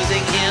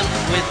confusing him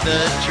with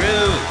the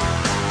truth.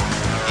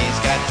 He's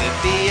got to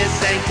be a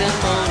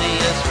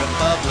sanctimonious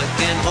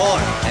Republican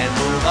whore and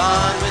move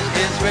on with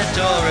his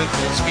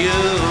rhetorical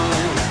spew.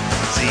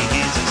 See,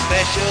 he's a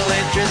special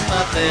interest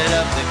puppet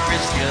of the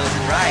Christian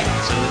right,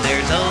 so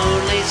there's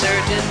only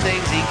certain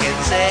things he can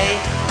say.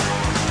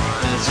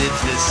 'Cause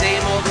it's the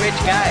same old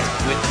rich guy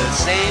with the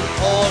same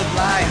old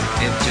lies,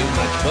 and too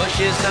much Bush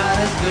is not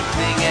a good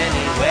thing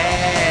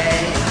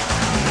anyway.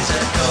 He's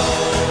a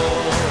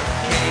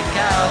cocaine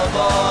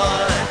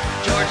cowboy.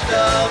 George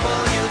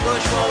W.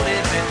 Bush won't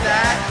admit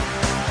that.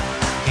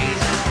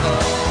 He's a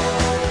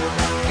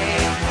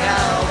cocaine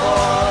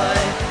cowboy.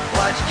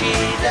 Watch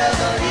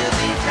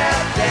GWB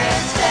tap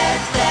dance,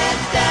 dance,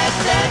 dance, dance,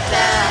 dance,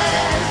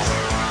 dance.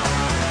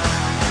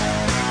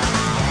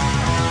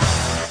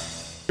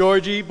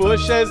 Georgie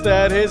Bush says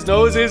that his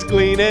nose is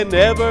clean and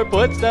never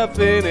puts stuff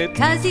in it.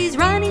 'Cause he's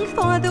running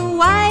for the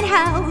White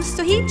House,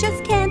 so he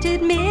just can't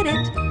admit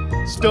it.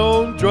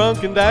 Stone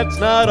drunk, and that's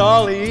not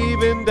all. He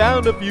even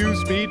downed a few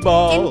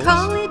speedballs. In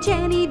college,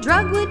 any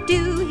drug would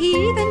do.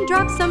 He even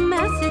dropped some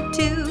acid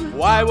too.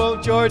 Why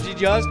won't Georgie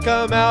just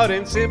come out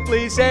and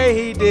simply say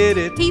he did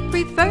it? He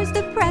prefers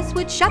the press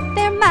would shut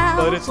their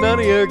mouths. But it's none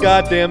of your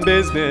goddamn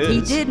business.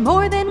 He did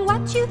more than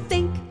what you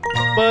think.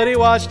 But he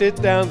washed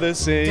it down the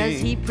sink. Does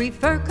he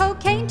prefer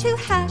cocaine to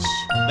hash?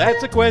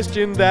 That's a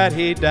question that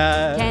he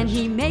dashed. Can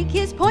he make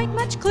his point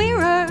much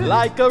clearer?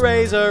 Like a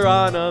razor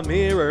on a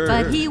mirror.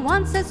 But he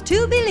wants us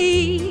to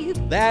believe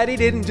that he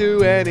didn't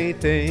do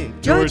anything.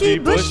 Georgie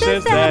Bush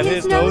says that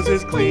his nose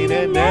is clean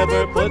and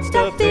never puts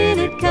stuff in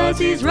it. 'Cause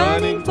he's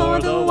running for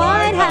the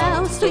White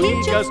House, so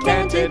he just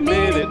can't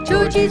admit it.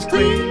 Georgie's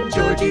clean,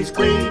 Georgie's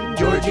clean,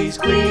 Georgie's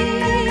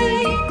clean.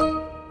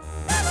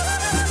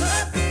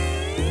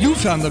 You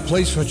found the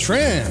place for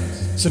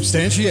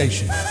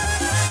transubstantiation.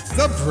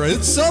 The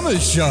Brit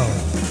Somers Show.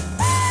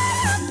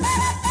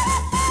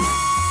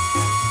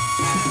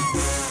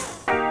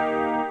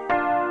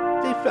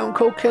 They found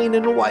cocaine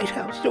in the White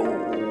House. Oh,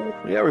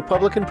 yeah,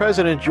 Republican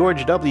President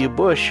George W.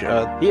 Bush,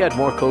 he had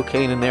more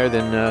cocaine in there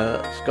than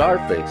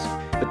Scarface.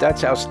 But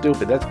that's how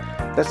stupid,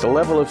 that's the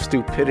level of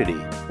stupidity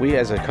we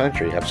as a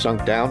country have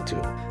sunk down to.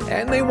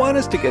 And they want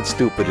us to get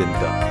stupid and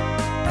dumb.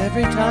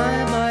 Every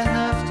time I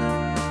have to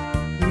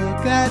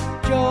look at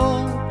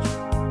George,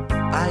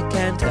 I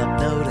can't help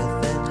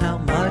noticing how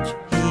much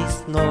he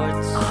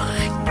snorts.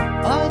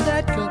 All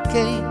that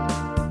cocaine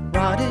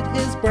rotted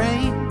his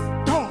brain.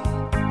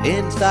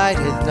 Inside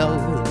his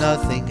nose,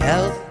 nothing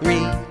else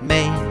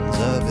remains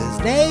of his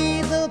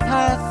nasal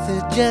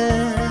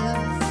passages.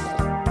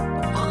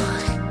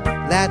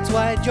 That's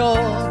why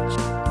George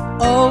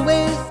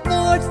always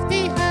snorts.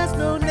 He has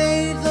no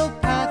nasal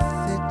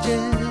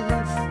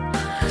passages.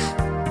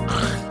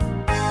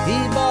 He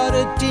bought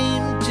a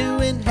team to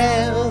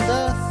inhale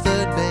the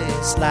third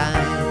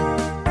baseline.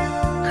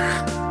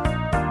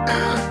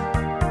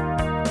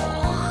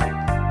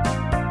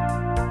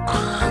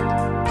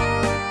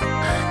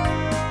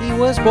 He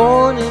was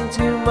born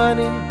into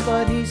money,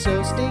 but he's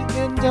so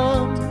stinking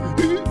dumb.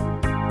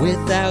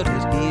 Without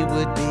it, he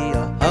would be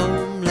a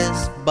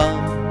homeless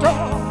bum.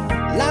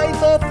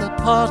 Life of the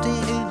party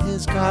in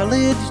his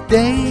college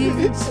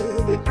days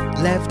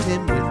left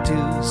him with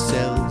 2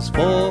 cells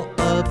for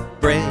a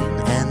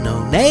brain and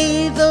no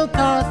nasal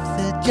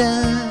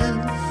passages.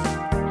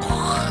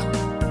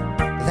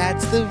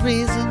 That's the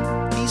reason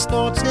he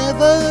snorts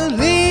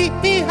heavily.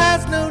 He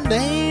has no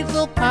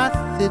nasal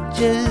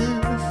passages.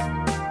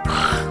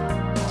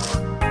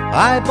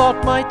 I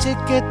bought my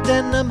ticket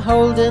and I'm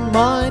holding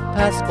my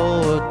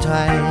passport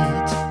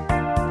tight.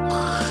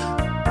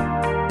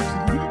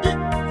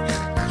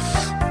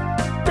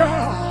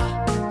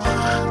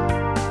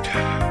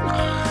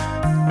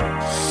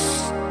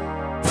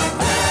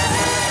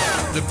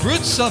 The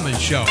Brit Somers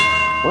Show.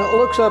 Well, it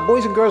looks,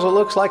 boys and girls, it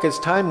looks like it's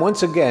time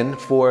once again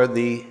for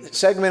the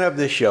segment of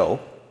the show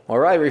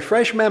where I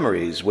refresh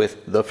memories with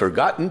the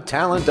Forgotten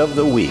Talent of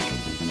the Week.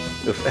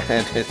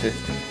 And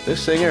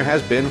this singer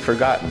has been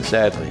forgotten,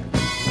 sadly.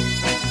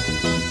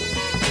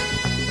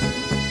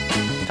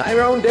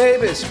 Tyrone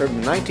Davis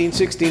from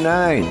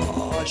 1969.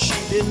 Oh, she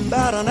didn't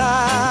bat an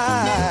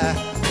eye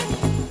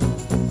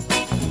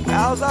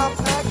as I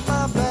packed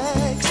my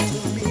bags to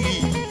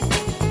leave.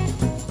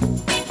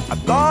 I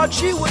thought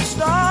she would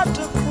start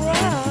to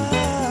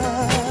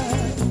cry,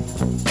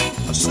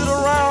 sit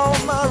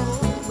around my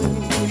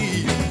room and weep.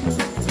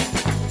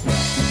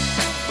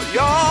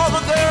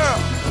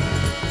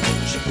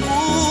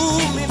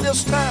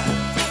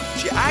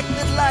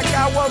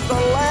 I was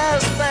the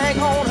last thing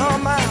on her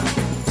mind,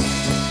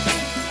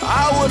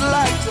 I would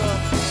like to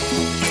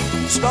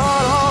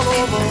start all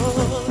over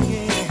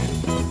again.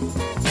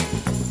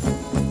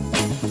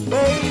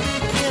 Baby,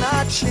 can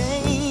I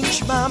change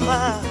my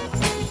mind?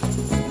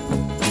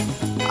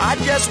 I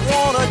just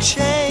wanna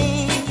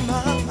change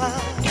my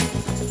mind.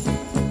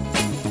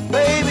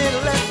 Baby,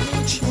 let me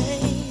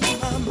change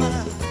my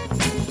mind.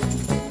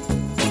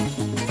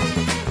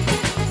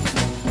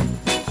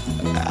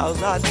 As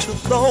I took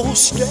those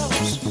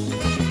steps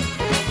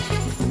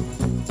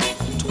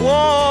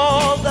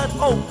toward that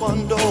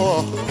open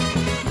door,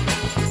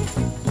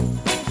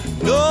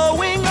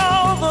 knowing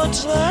all the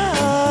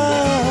time,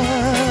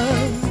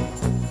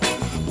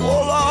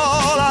 oh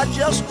Lord, I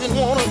just didn't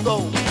want to go.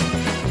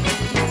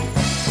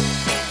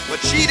 But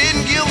she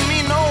didn't give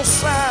me no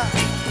sign,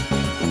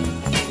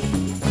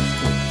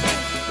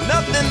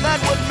 nothing that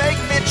would make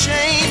me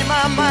change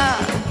my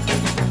mind.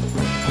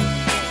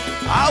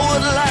 I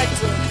would like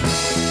to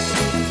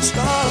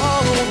start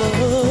all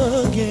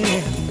over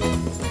again.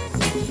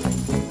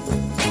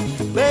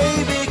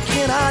 Baby,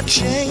 can I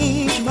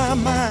change my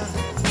mind?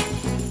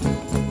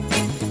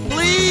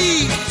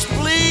 Please,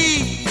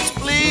 please,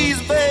 please,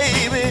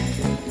 baby,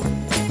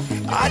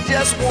 I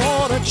just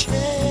wanna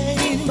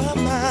change my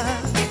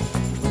mind.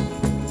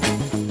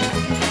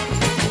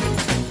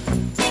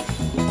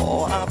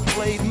 Oh, I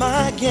played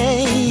my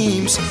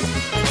games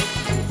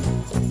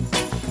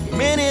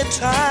many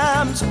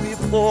times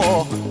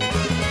before,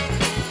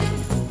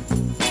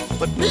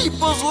 but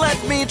people's let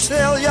me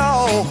tell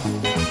y'all,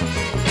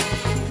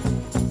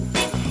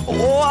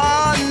 oh,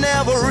 I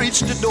never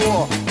reached the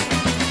door.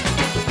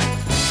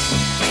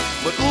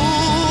 But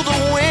ooh, the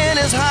wind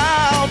is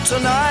high out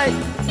tonight.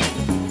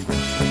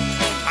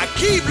 I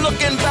keep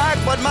looking back,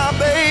 but my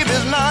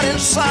baby's not in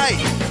sight.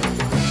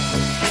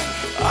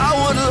 I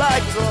would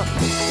like to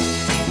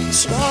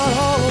start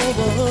all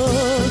over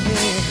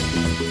again.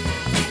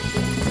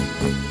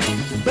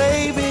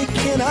 Baby,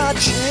 can I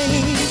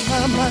change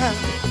my mind?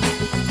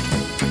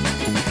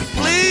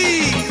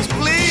 Please,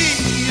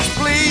 please,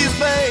 please,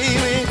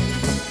 baby.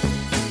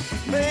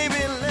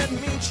 Baby, let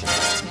me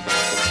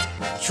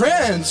change.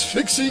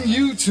 Transfixing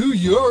you to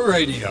your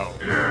radio.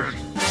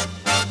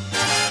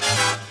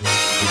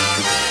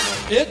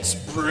 It's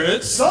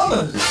Brit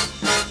Somers.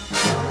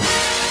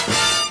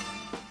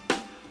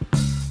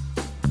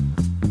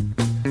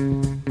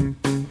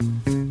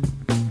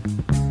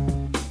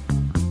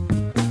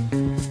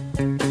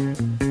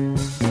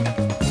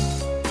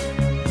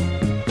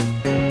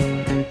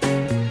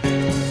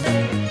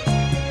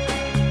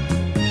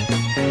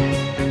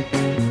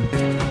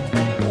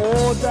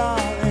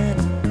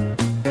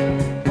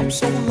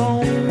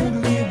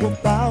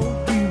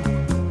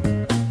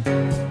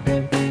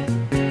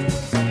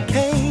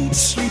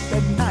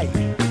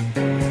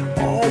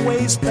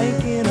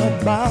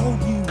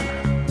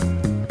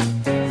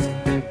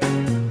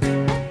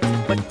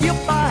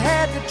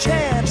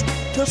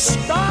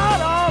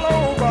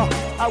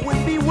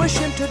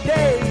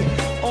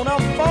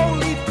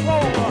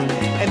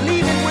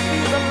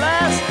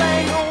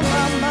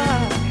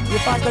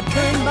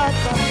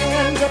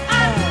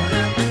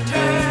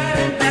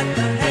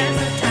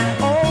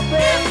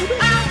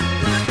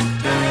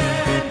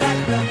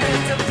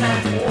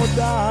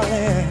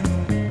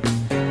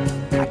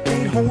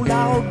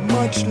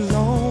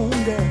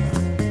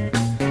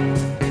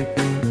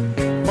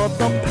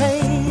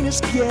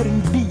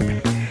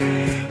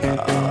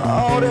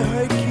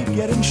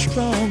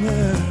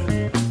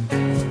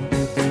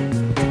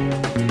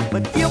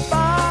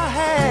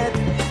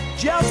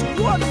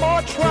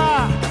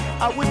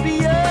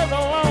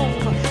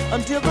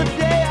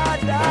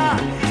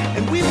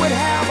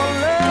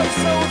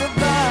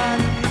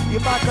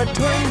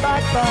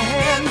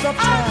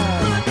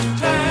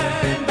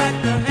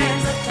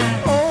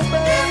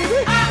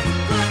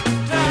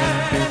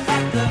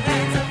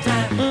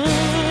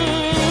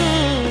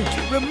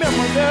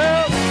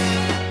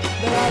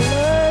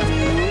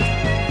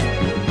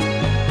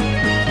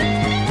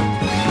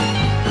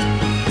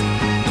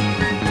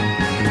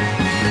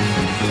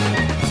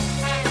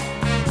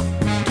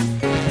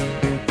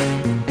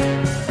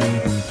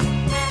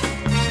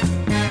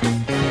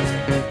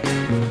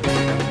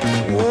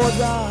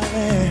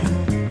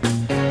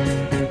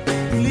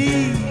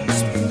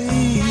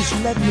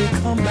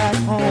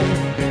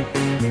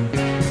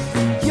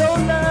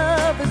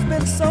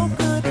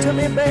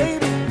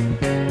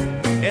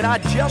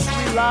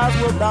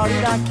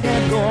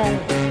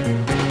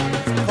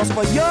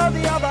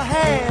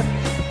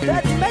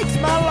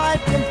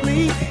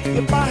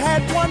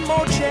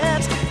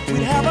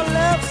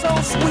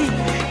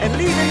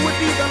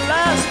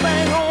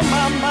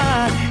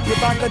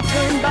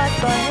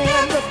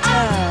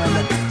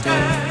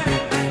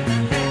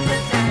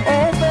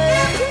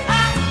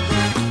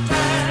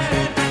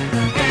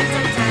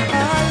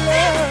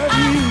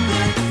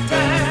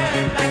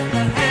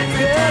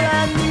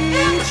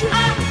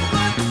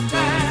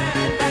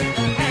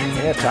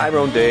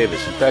 Tyrone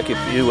Davis. In fact, if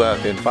you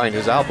can find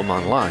his album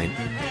online,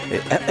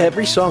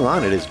 every song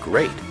on it is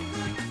great.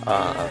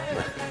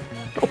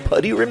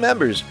 Nobody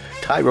remembers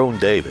Tyrone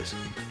Davis.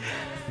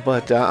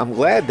 But I'm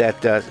glad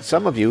that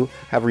some of you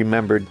have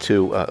remembered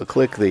to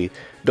click the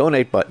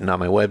donate button on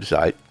my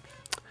website,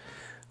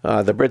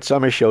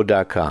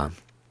 thebritsummershow.com.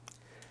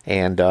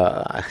 And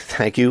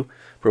thank you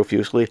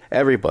profusely,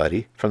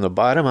 everybody, from the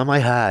bottom of my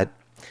heart.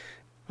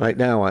 Right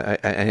now,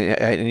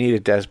 I need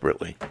it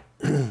desperately.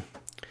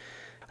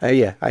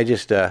 I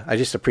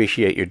just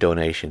appreciate your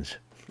donations.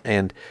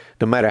 And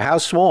no matter how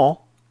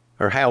small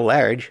or how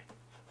large,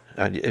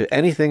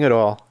 anything at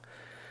all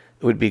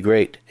would be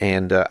great.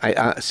 And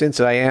since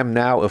I am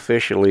now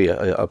officially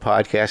a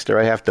podcaster,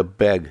 I have to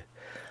beg.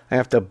 I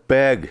have to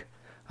beg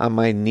on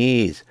my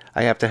knees.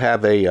 I have to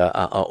have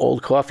a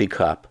old coffee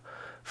cup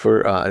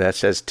for that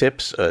says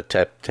tips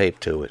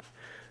taped to it.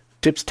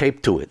 Tips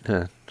taped to it.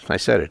 I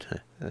said it.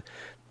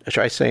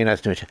 Try saying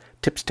that.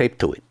 Tips taped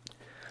to it.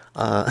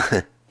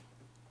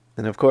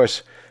 And of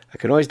course, I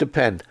can always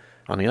depend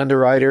on the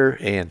underwriter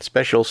and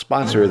special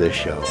sponsor of this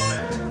show,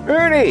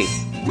 Ernie.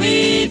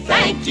 We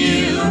thank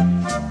you.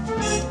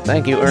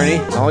 Thank you, Ernie.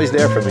 Always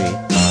there for me.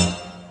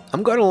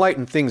 I'm going to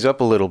lighten things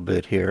up a little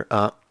bit here.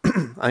 I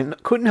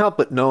couldn't help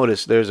but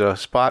notice there's a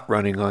spot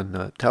running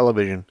on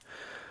television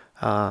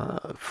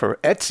for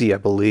Etsy, I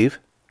believe.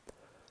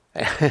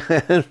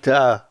 And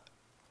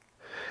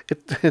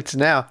it's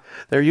now,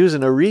 they're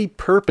using a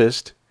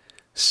repurposed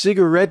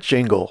cigarette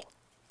jingle.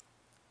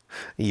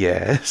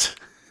 Yes,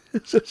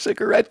 it's a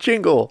cigarette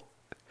jingle.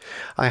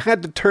 I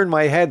had to turn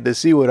my head to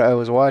see what I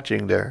was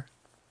watching there.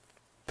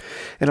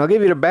 And I'll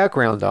give you the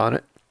background on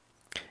it.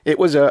 It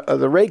was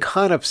the Ray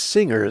Conniff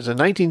Singers in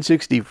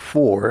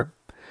 1964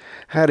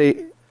 had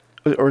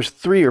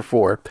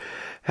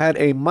had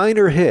a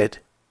minor hit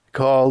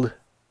called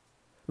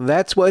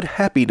That's What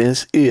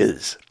Happiness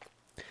Is.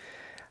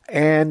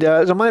 And it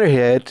was a minor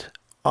hit,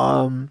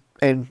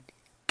 and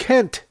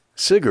Kent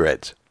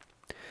Cigarettes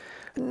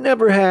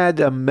never had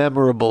a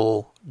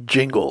memorable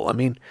jingle. I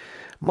mean,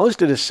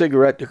 most of the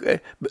cigarette,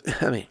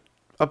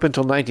 up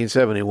until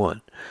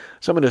 1971,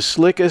 some of the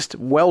slickest,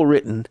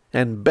 well-written,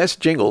 and best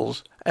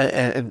jingles,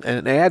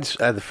 and ads,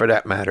 for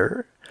that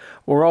matter,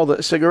 were all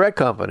the cigarette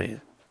companies.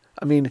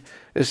 I mean,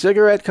 the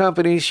cigarette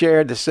companies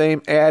shared the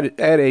same ad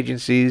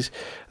agencies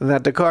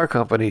that the car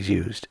companies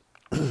used.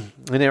 And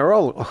they were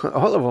all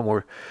of them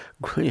were,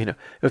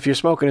 if you're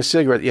smoking a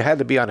cigarette, you had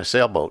to be on a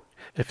sailboat.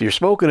 If you're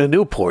smoking a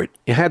Newport,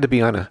 you had to be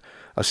on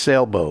a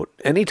sailboat.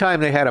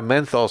 Anytime they had a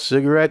menthol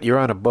cigarette, you're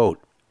on a boat.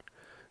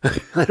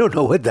 I don't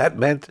know what that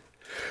meant.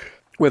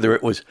 Whether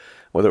it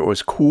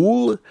was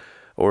cool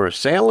or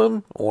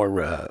Salem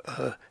or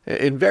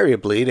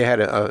invariably they had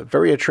a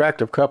very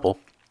attractive couple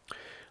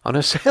on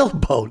a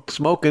sailboat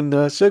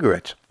smoking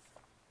cigarettes.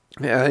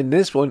 And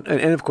this one,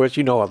 and of course,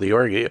 all the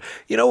organ.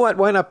 You know what?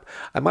 Why not?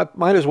 I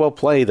might as well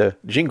play the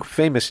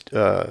famous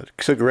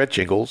cigarette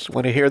jingles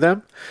when I hear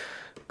them,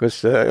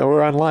 because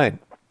we're online,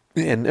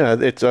 and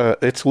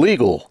it's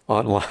legal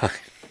online.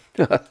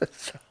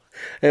 So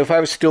if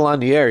I was still on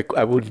the air,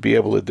 I wouldn't be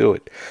able to do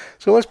it.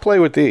 So let's play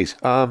with these.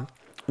 Now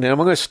I'm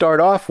going to start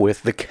off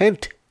with the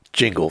Kent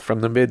jingle from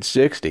the mid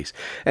 '60s,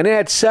 and it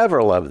had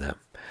several of them,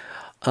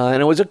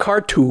 and it was a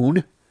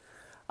cartoon,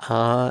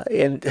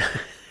 and.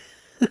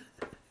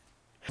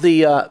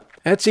 The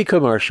Etsy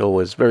commercial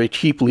was very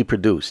cheaply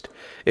produced.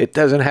 It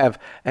doesn't have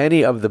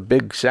any of the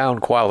big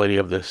sound quality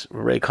of this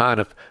Ray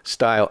Conniff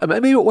style. I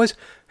mean, it was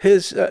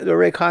the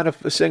Ray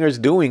Conniff singers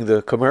doing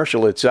the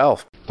commercial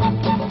itself. To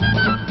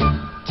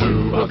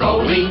a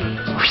goalie,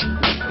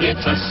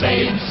 it's a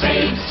save,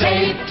 save,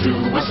 save. To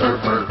a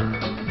surfer,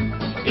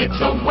 it's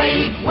a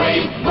wave,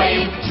 wave,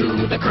 wave.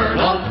 To the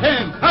colonel,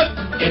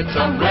 it's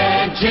a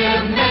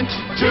regiment.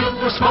 To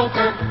a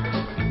smoker,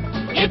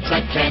 it's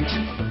a Kent.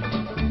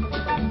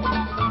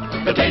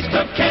 The taste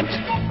of Kent.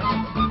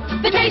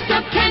 The taste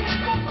of Kent.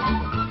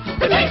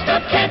 The taste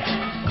of Kent.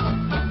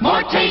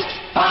 More taste,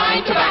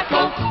 fine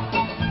tobacco.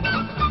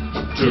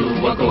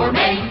 To a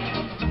gourmet,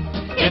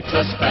 it's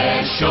a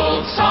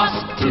special sauce.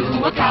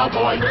 To a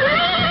cowboy,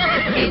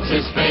 it's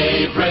his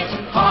favorite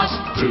hoss.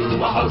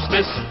 To a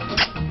hostess,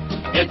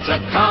 it's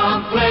a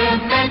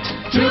compliment.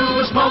 To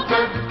a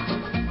smoker,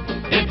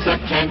 it's a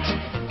Kent.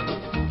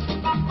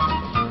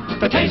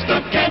 The taste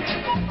of Kent.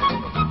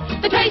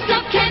 The taste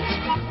of Kent.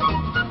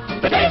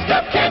 The taste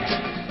of Kent.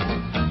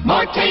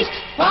 More taste,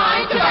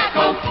 fine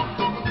tobacco.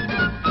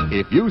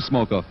 If you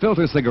smoke a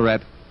filter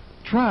cigarette,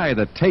 try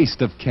the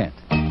taste of Kent.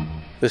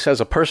 This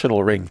has a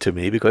personal ring to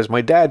me because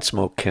my dad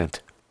smoked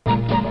Kent. To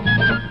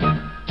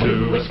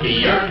a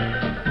skier,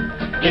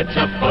 it's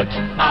a foot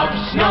of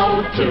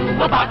snow.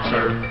 To a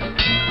boxer,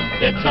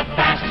 it's a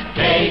fast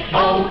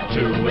KO.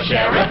 To a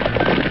sheriff,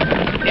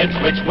 it's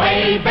which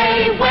way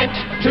they went.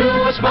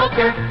 To a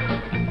smoker,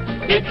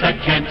 it's a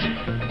Kent.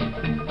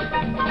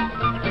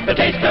 The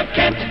taste of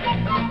Kent.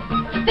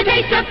 The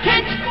taste of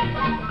Kent.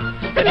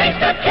 The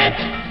taste of Kent.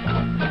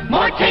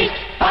 More taste,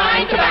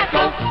 fine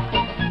tobacco.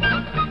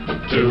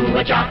 To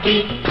a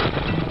jockey,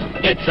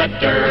 it's a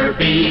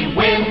derby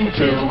win.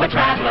 To a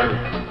traveler,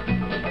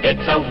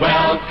 it's a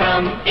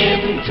welcome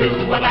into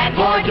a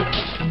landlord.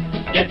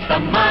 It's the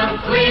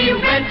monthly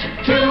rent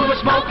to a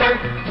smoker.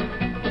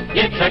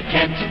 It's a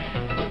Kent.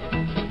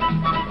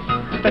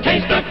 The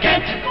taste of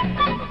Kent.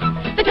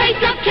 The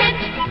taste of Kent.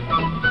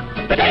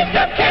 The taste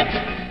of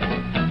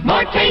Kent.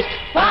 More taste,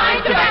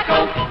 fine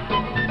tobacco.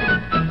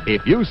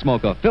 If you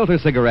smoke a filter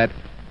cigarette,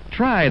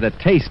 try the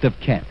taste of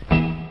Kent.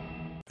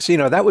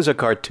 So, that was a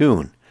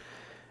cartoon.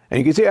 And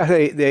you can see how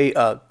they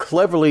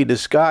cleverly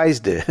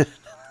disguised it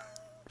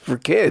for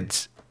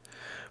kids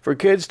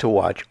to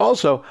watch.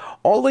 Also,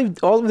 all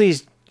of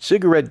these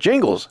cigarette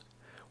jingles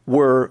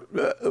were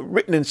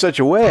written in such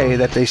a way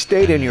that they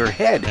stayed in your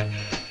head.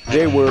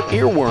 They were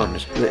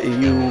earworms.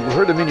 You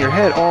heard them in your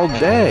head all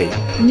day.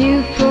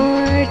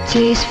 Newport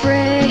tastes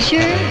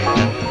fresher,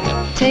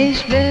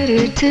 tastes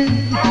better too.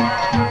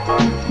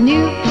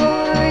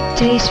 Newport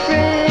tastes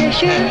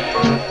fresher,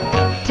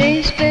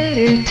 tastes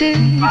better too.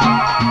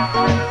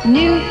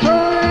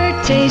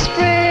 Newport tastes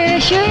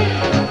fresher,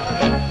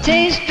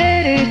 tastes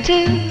better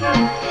too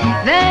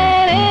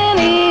than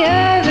any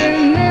other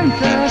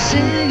menthol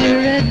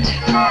cigarette.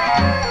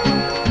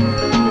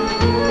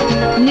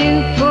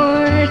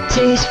 Newport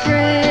tastes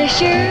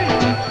fresher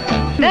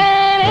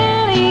than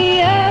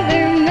any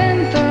other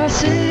menthol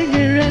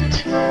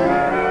cigarette.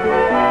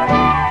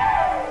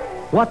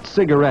 What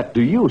cigarette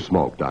do you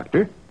smoke,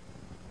 Doctor?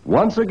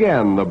 Once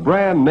again, the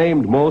brand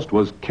named most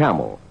was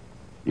Camel.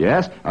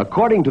 Yes,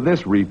 according to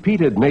this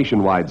repeated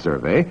nationwide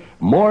survey,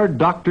 more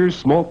doctors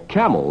smoke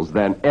Camels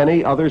than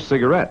any other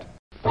cigarette.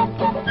 To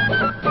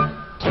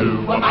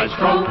a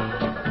maestro,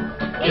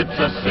 it's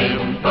a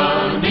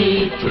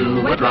symphony.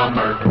 To a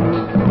drummer,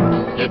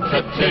 it's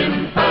a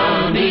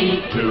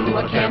timpani. To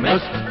a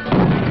chemist,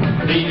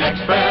 the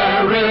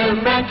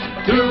experiment.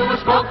 To a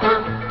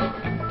smoker,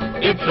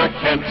 it's a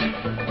Kent.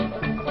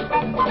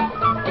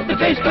 The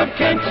taste of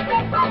Kent.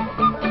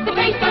 The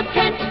taste of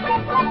Kent.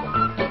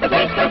 The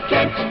taste of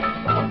Kent.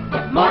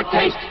 More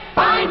taste,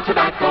 fine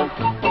tobacco.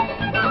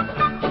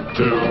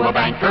 To a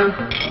banker,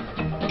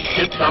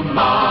 it's a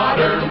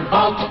modern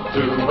vault.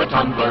 To a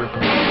tumbler,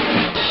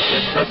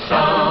 it's a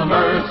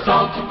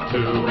somersault.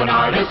 To an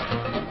artist,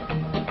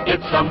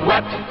 it's some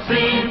wet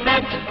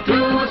cement. To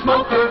a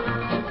smoker,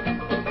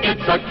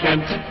 it's a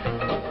Kent.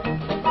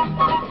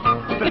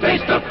 The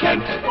taste of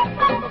Kent.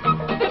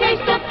 The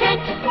taste of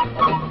Kent.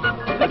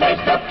 The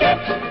taste of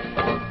Kent.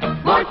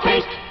 More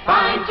taste,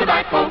 fine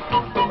tobacco.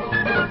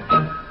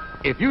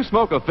 If you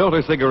smoke a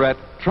filter cigarette,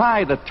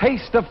 try the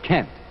taste of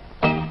Kent.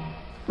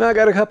 Now, I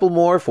got a couple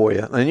more for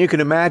you. And you can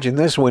imagine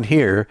this one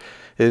here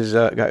has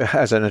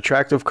an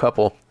attractive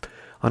couple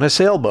on a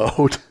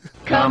sailboat.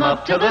 Come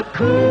up to the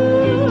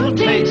cool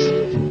taste.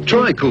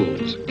 Try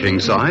Cools, king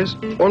size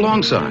or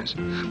long size.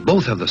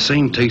 Both have the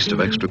same taste of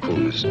extra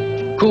coolness.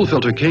 Cool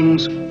Filter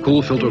Kings,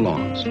 Cool Filter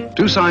Longs.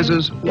 2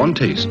 sizes, 1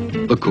 taste.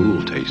 The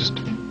cool taste.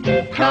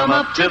 Come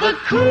up to the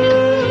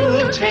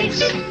cool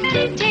taste.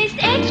 Taste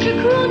extra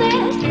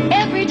coolness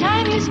every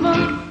time you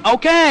smoke.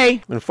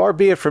 Okay. And far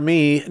be it from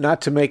me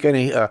not to make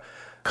any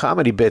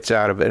comedy bits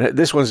out of it.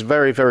 This one's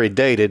very, very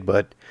dated,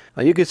 but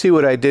you can see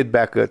what I did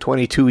back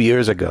 22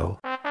 years ago.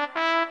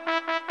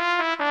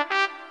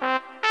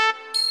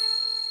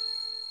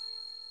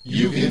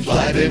 You can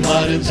fly Bin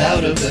Ladens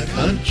out of the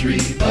country,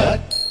 but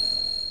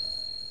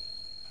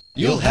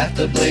you'll have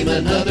to blame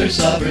another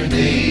sovereign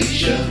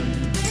nation.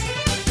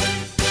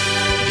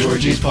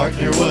 Georgie's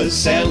partner was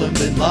Salem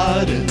bin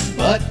Laden,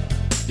 but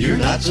you're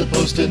not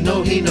supposed to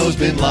know he knows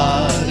Bin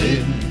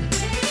Laden.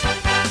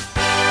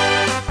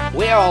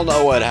 We all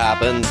know what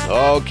happened.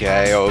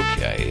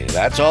 Okay.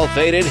 That's all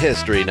faded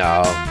history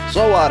now.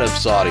 So what if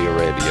Saudi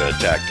Arabia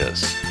attacked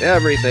us?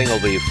 Everything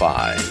will be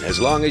fine, as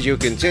long as you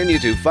continue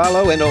to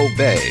follow and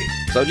obey.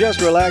 So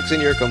just relax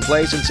in your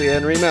complacency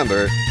and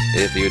remember,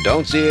 if you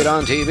don't see it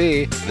on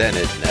TV, then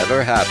it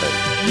never happened.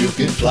 You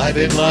can fly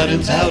Bin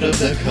Ladens out of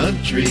the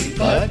country,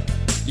 but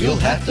you'll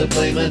have to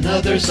blame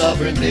another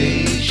sovereign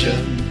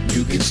nation.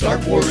 You can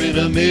start war in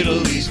a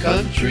Middle East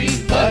country,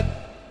 but...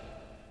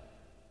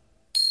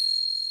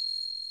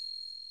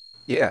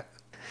 Yeah,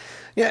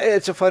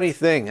 it's a funny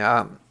thing.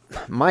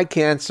 My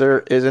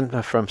cancer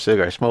isn't from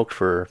cigarettes. I smoked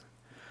for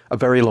a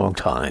very long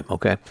time,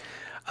 okay?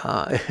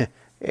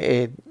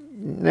 It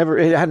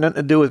had nothing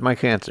to do with my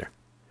cancer.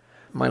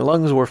 My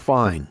lungs were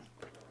fine.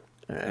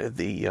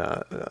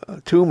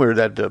 The tumor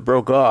that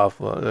broke off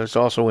is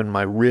also in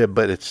my rib,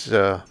 but it's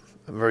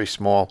very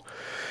small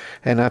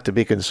and not to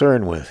be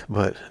concerned with.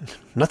 But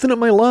nothing in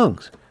my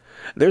lungs.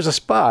 There's a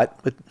spot,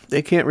 but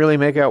they can't really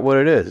make out what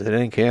it is. It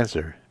ain't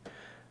cancer.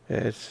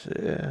 It's,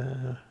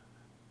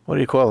 what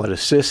do you call it? A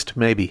cyst,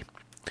 maybe.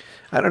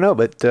 I don't know,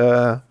 but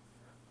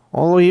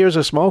all the years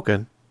of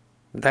smoking,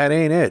 that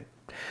ain't it.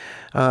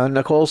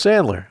 Nicole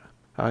Sandler,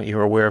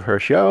 you're aware of her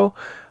show.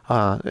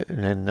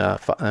 And I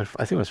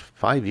think it was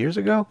 5 years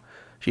ago,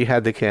 she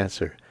had the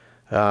cancer.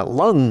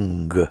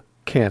 Lung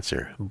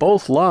cancer,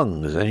 both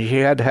lungs. And she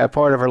had to have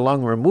part of her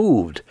lung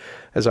removed,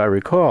 as I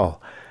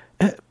recall.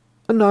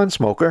 A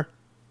non-smoker.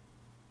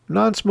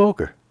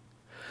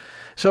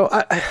 So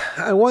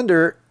I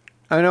wonder,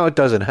 I know it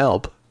doesn't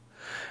help.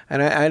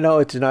 And I know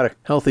it's not a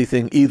healthy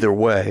thing either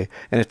way,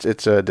 and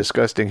it's a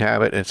disgusting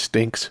habit, and it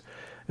stinks.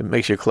 It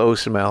makes your clothes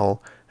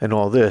smell and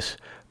all this.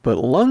 But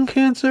lung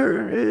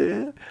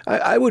cancer,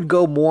 I would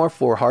go more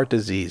for heart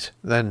disease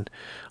than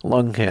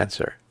lung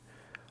cancer.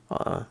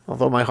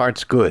 Although my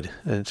heart's good,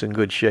 and it's in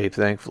good shape,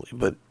 thankfully.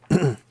 But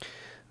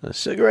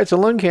cigarettes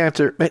and lung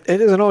cancer, it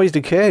isn't always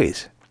the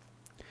case.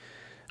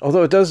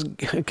 Although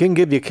it can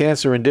give you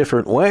cancer in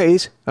different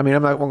ways. I mean,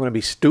 I'm not going to be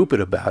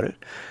stupid about it.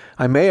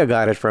 I may have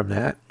got it from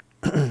that,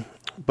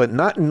 but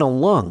not in the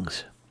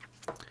lungs.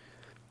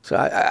 So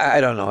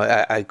I don't know.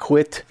 I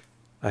quit.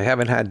 I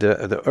haven't had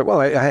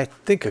I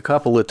think a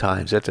couple of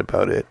times. That's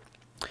about it.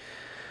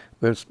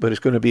 But it's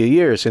going to be a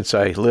year since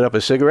I lit up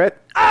a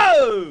cigarette.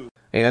 Oh!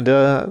 And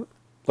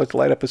let's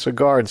light up a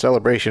cigar in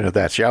celebration of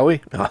that, shall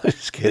we? No,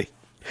 just kidding.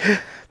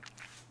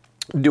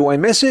 Do I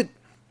miss it?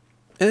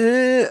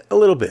 A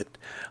little bit.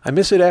 I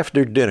miss it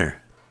after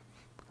dinner.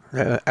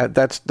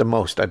 That's the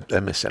most I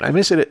miss it. I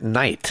miss it at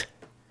night.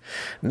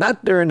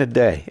 Not during the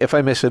day, if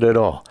I miss it at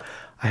all.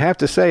 I have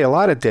to say, a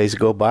lot of days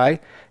go by,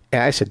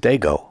 and I said they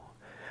go.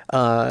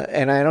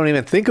 And I don't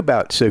even think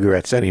about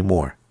cigarettes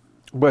anymore.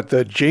 But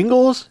the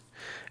jingles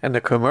and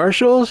the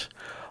commercials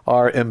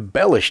are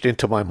embellished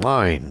into my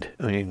mind.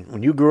 I mean,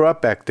 when you grew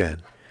up back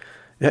then,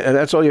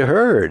 that's all you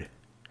heard.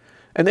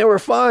 And they were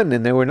fun,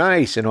 and they were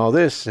nice, and all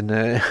this.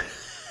 And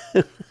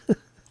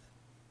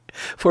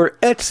for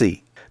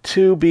Etsy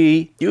to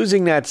be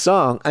using that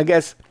song, I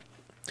guess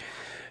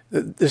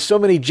there's so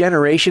many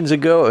generations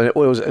ago,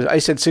 and I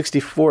said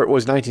 64, it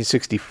was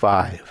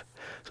 1965.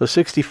 So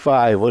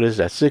 65, what is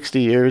that,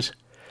 60 years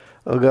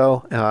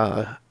ago?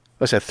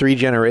 What's that, 3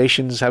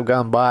 generations have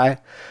gone by?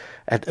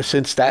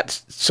 Since that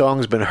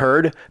song's been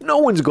heard, no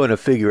one's going to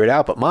figure it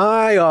out, but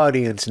my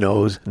audience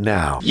knows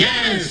now.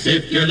 Yes,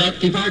 if you're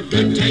looking for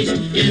good taste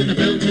in a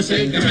filter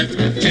cigarette,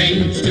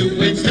 change to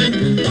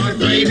Winston for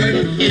flavor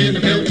in a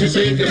filter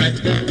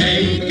cigarette.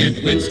 Make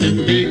it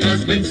Winston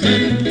because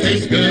Winston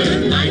tastes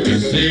good like a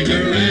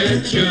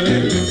cigarette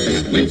should.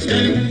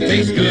 Winston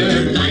tastes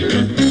good like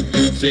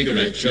a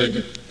cigarette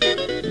should.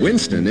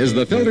 Winston is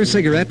the filter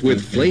cigarette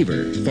with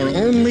flavor, for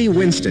only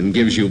Winston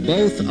gives you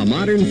both a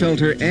modern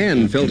filter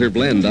and filter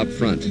blend up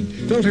front.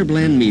 Filter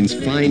blend means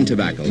fine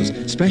tobaccos,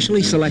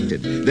 specially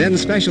selected, then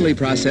specially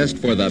processed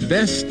for the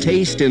best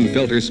taste in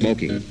filter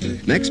smoking.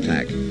 Next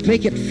pack,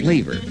 make it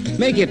flavor.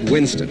 Make it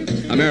Winston,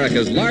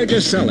 America's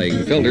largest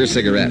selling filter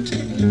cigarette.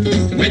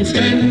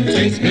 Winston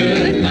tastes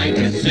good like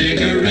a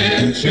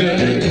cigarette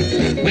should.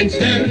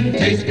 Winston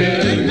tastes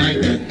good like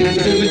a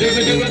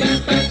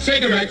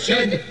cigarette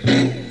should.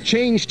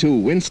 Change to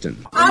Winston.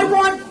 I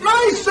want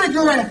my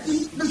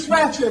cigarettes, Miss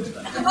Ratchet.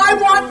 I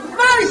want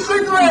my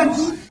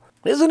cigarettes.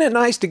 Isn't it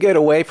nice to get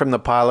away from the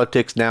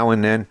politics now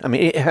and then? I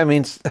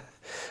mean,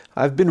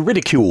 I've been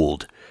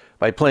ridiculed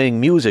by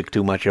playing music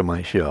too much on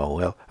my show.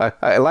 Well,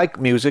 I like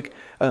music,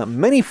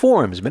 many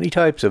forms, many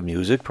types of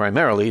music,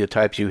 primarily the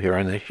types you hear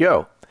on this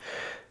show.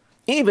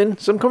 Even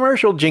some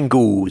commercial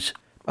jingles.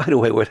 By the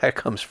way, where that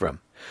comes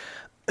from.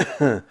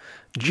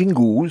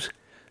 Jingles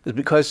is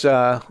because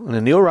on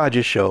the Neil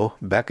Rogers show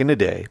back in the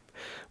day,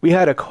 we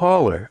had a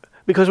caller,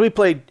 because we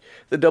played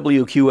the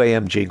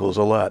WQAM jingles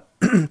a lot,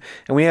 and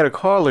we had a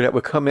caller that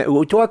would come in,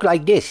 would talk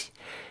like this,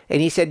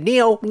 and he said,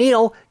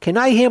 Neil, can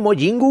I hear more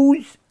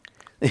jingles?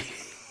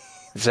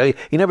 So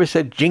he never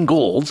said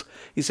jingles,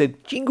 he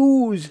said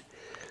jingles.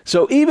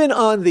 So even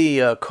on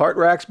the cart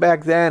racks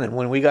back then, and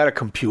when we got a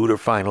computer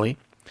finally,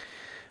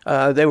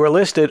 they were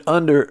listed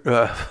under,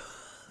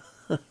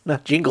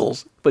 not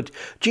jingles, but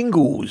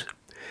jingles.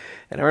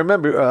 And I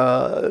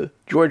remember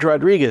George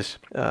Rodriguez,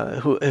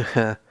 who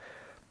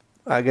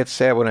I get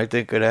sad when I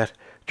think of that.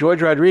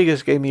 George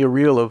Rodriguez gave me a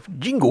reel of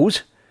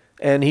jingles,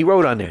 and he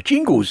wrote on there,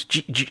 jingles,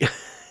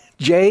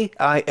 Jingoo,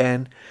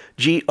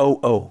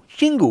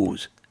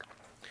 jingles.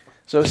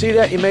 So see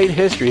that? You made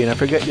history, and I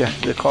forget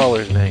the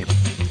caller's name.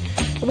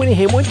 I want to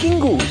hear more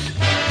jingles.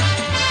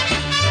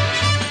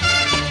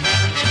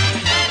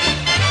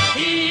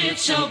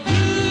 It's so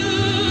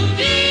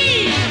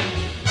groovy.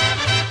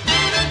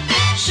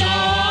 So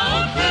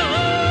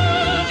groovy.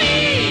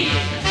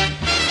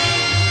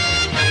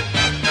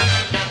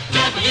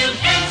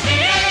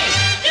 WNCA,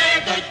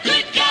 they're the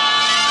good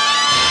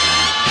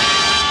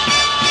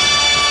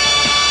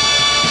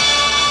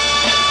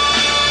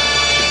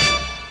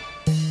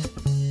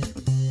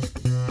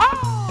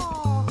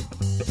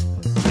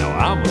Now,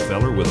 I'm a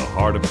feller with a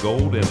heart of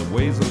gold and the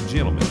ways of a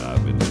gentleman,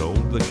 I've been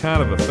told. The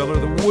kind of a feller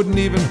that wouldn't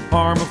even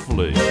harm a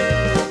flea.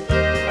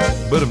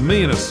 But if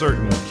me and a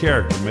certain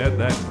character met,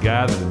 that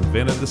guy that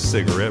invented the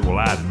cigarette, well,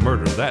 I'd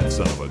murder that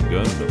son of a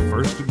gun in the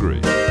first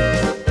degree.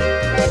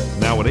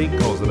 Now, it ain't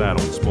cause that I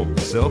don't smoke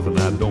myself, and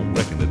I don't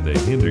reckon that they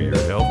hinder your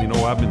health. You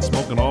know, I've been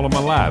smoking all of my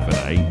life, and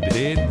I ain't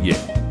dead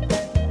yet.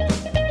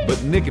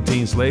 But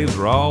nicotine slaves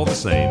are all the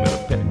same. At a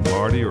petting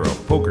party or a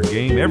poker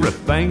game,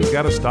 everything's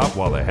got to stop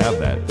while they have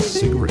that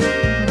cigarette.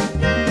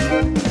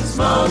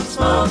 Smoke,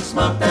 smoke,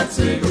 smoke that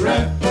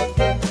cigarette.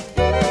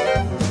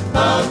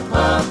 Puff,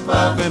 puff,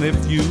 puff. And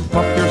if you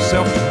puff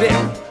yourself to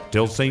death,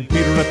 Tell St.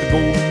 Peter at the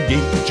Golden Gate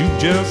that you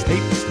just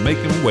hate to make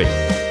him wait,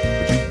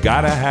 but you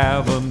gotta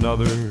have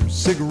another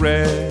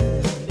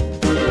cigarette.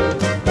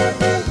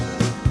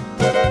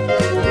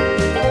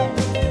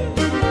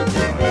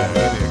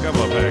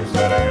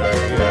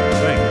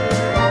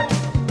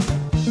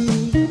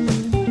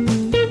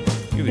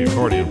 Give the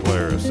accordion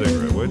player a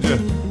cigarette, would you?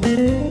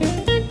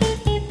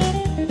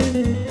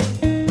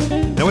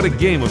 Now at a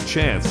game of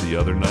chance the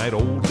other night,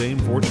 old Dame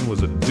Fortune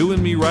was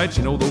a-doing me right.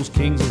 You know those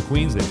kings and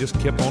queens, they just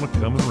kept on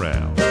a-coming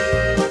round.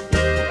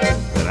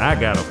 And I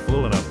got a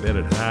full and I bet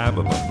it high,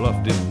 but my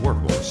bluff didn't work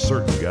on a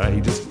certain guy.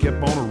 He just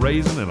kept on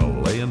a-raising and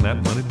a-laying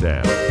that money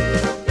down.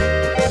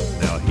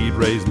 Now he'd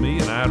raise me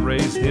and I'd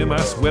raise him. I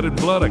sweated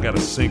blood, I got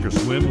a sink or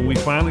swim, and we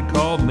finally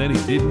called, and then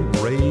he didn't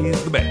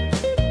raise the bet.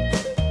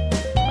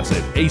 I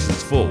said, ace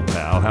is full,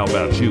 pal, how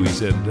about you? He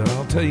said,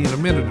 I'll tell you in a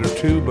minute or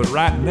two, but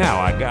right now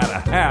I gotta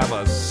have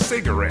a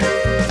cigarette.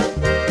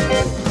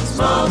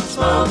 Smoke,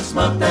 smoke,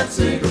 smoke that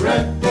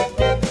cigarette.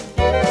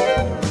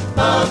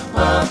 Puff,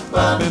 puff,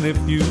 puff. And if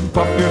you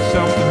puff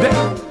yourself to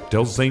death,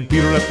 tell St.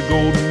 Peter at the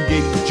Golden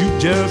Gate that you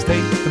just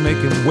hate to make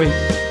him wait,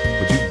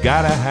 but you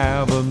gotta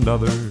have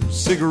another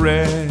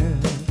cigarette.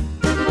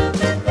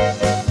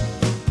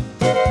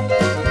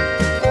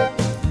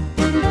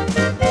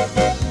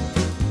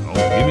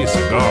 Give me a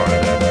cigar.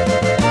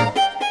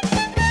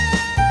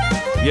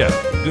 Yeah,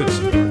 good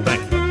cigar.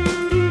 Thank you.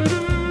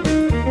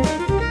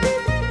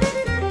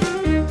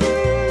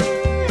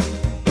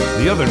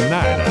 The other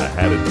night I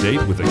had a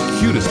date with the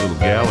cutest little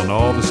gal in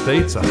all the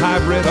states, a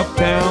hybrid,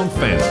 uptown,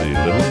 fancy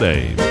little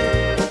dame.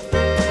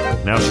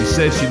 Now she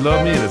said she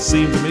loved me, and it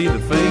seemed to me that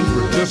things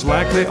were just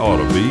like they ought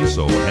to be,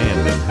 so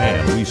hand in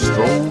hand we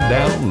strolled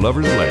down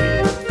Lover's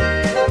Lane.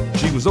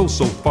 She was oh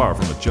so far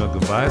from a chunk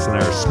of ice, and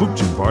our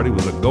smooching party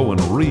was a-going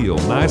real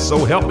nice.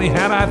 So help me,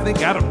 Hannah, I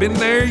think I'd have been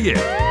there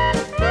yet.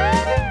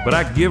 But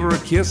I give her a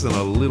kiss and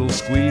a little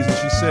squeeze, and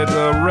she said,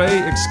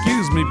 Ray,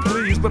 excuse me,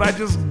 please, but I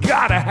just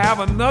gotta have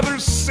another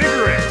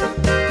cigarette.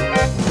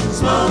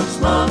 Smoke,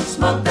 smoke,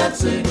 smoke that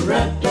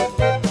cigarette.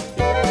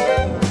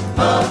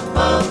 Puff,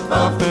 puff,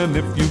 puff. And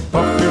if you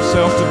puff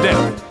yourself to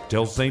death,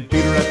 tell St.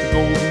 Peter at the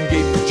Golden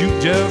Gate that you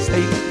just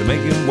hate to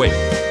make him wait,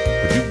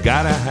 but you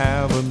gotta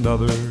have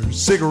another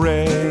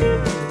cigarette.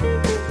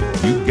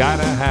 You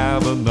gotta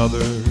have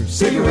another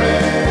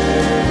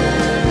cigarette.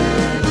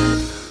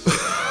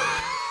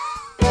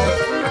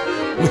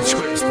 Which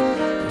way is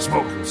the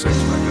smoking section?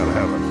 I gotta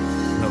have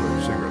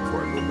another cigarette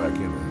before I go back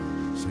in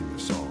and sing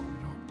this song.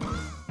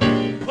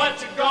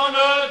 What you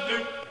gonna do?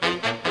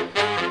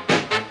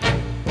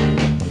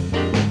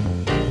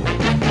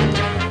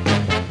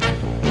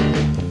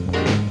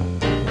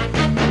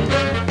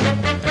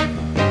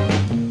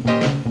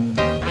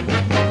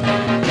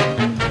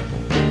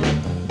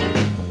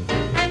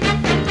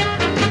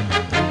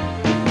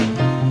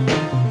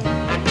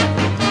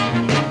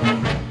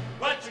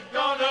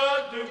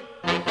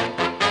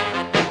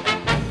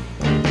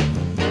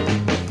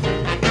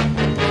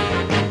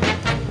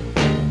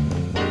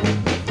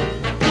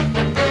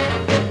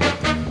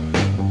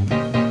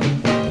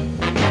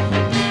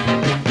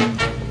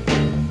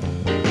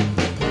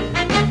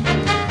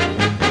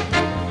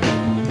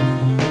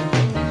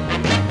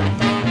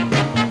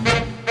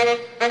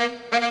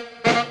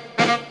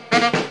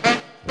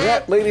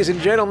 Ladies and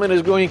gentlemen,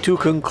 is going to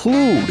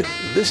conclude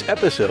this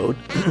episode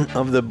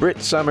of the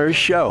Brit Somers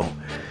Show.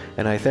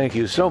 And I thank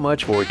you so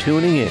much for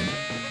tuning in.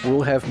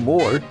 We'll have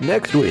more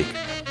next week,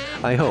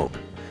 I hope.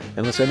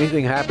 Unless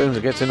anything happens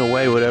or gets in the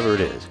way, whatever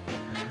it is.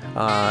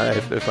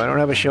 If I don't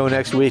have a show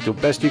next week, the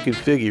best you can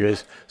figure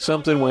is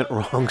something went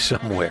wrong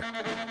somewhere.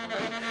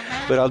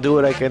 But I'll do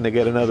what I can to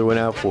get another one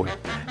out for you.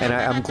 And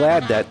I'm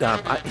glad that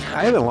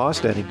I haven't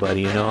lost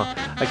anybody, you know.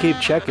 I keep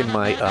checking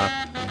my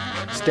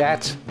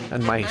stats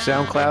and my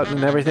SoundCloud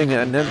and everything,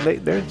 and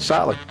they're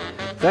solid.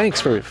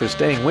 Thanks for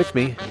staying with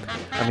me.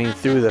 I mean,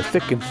 through the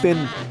thick and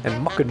thin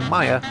and muck and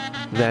mire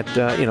that,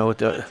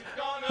 the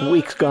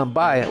weeks gone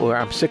by where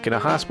I'm sick in a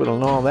hospital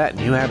and all that,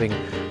 and you having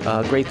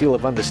a great deal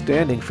of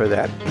understanding for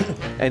that.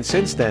 And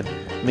since then,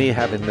 me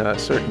having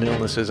certain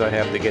illnesses I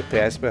have to get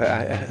past, but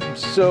I'm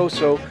so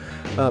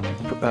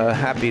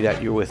happy that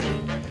you're with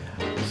me.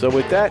 So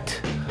with that,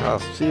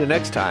 I'll see you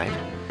next time.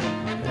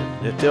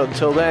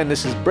 Until then,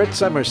 this is Brit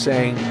Somers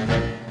saying...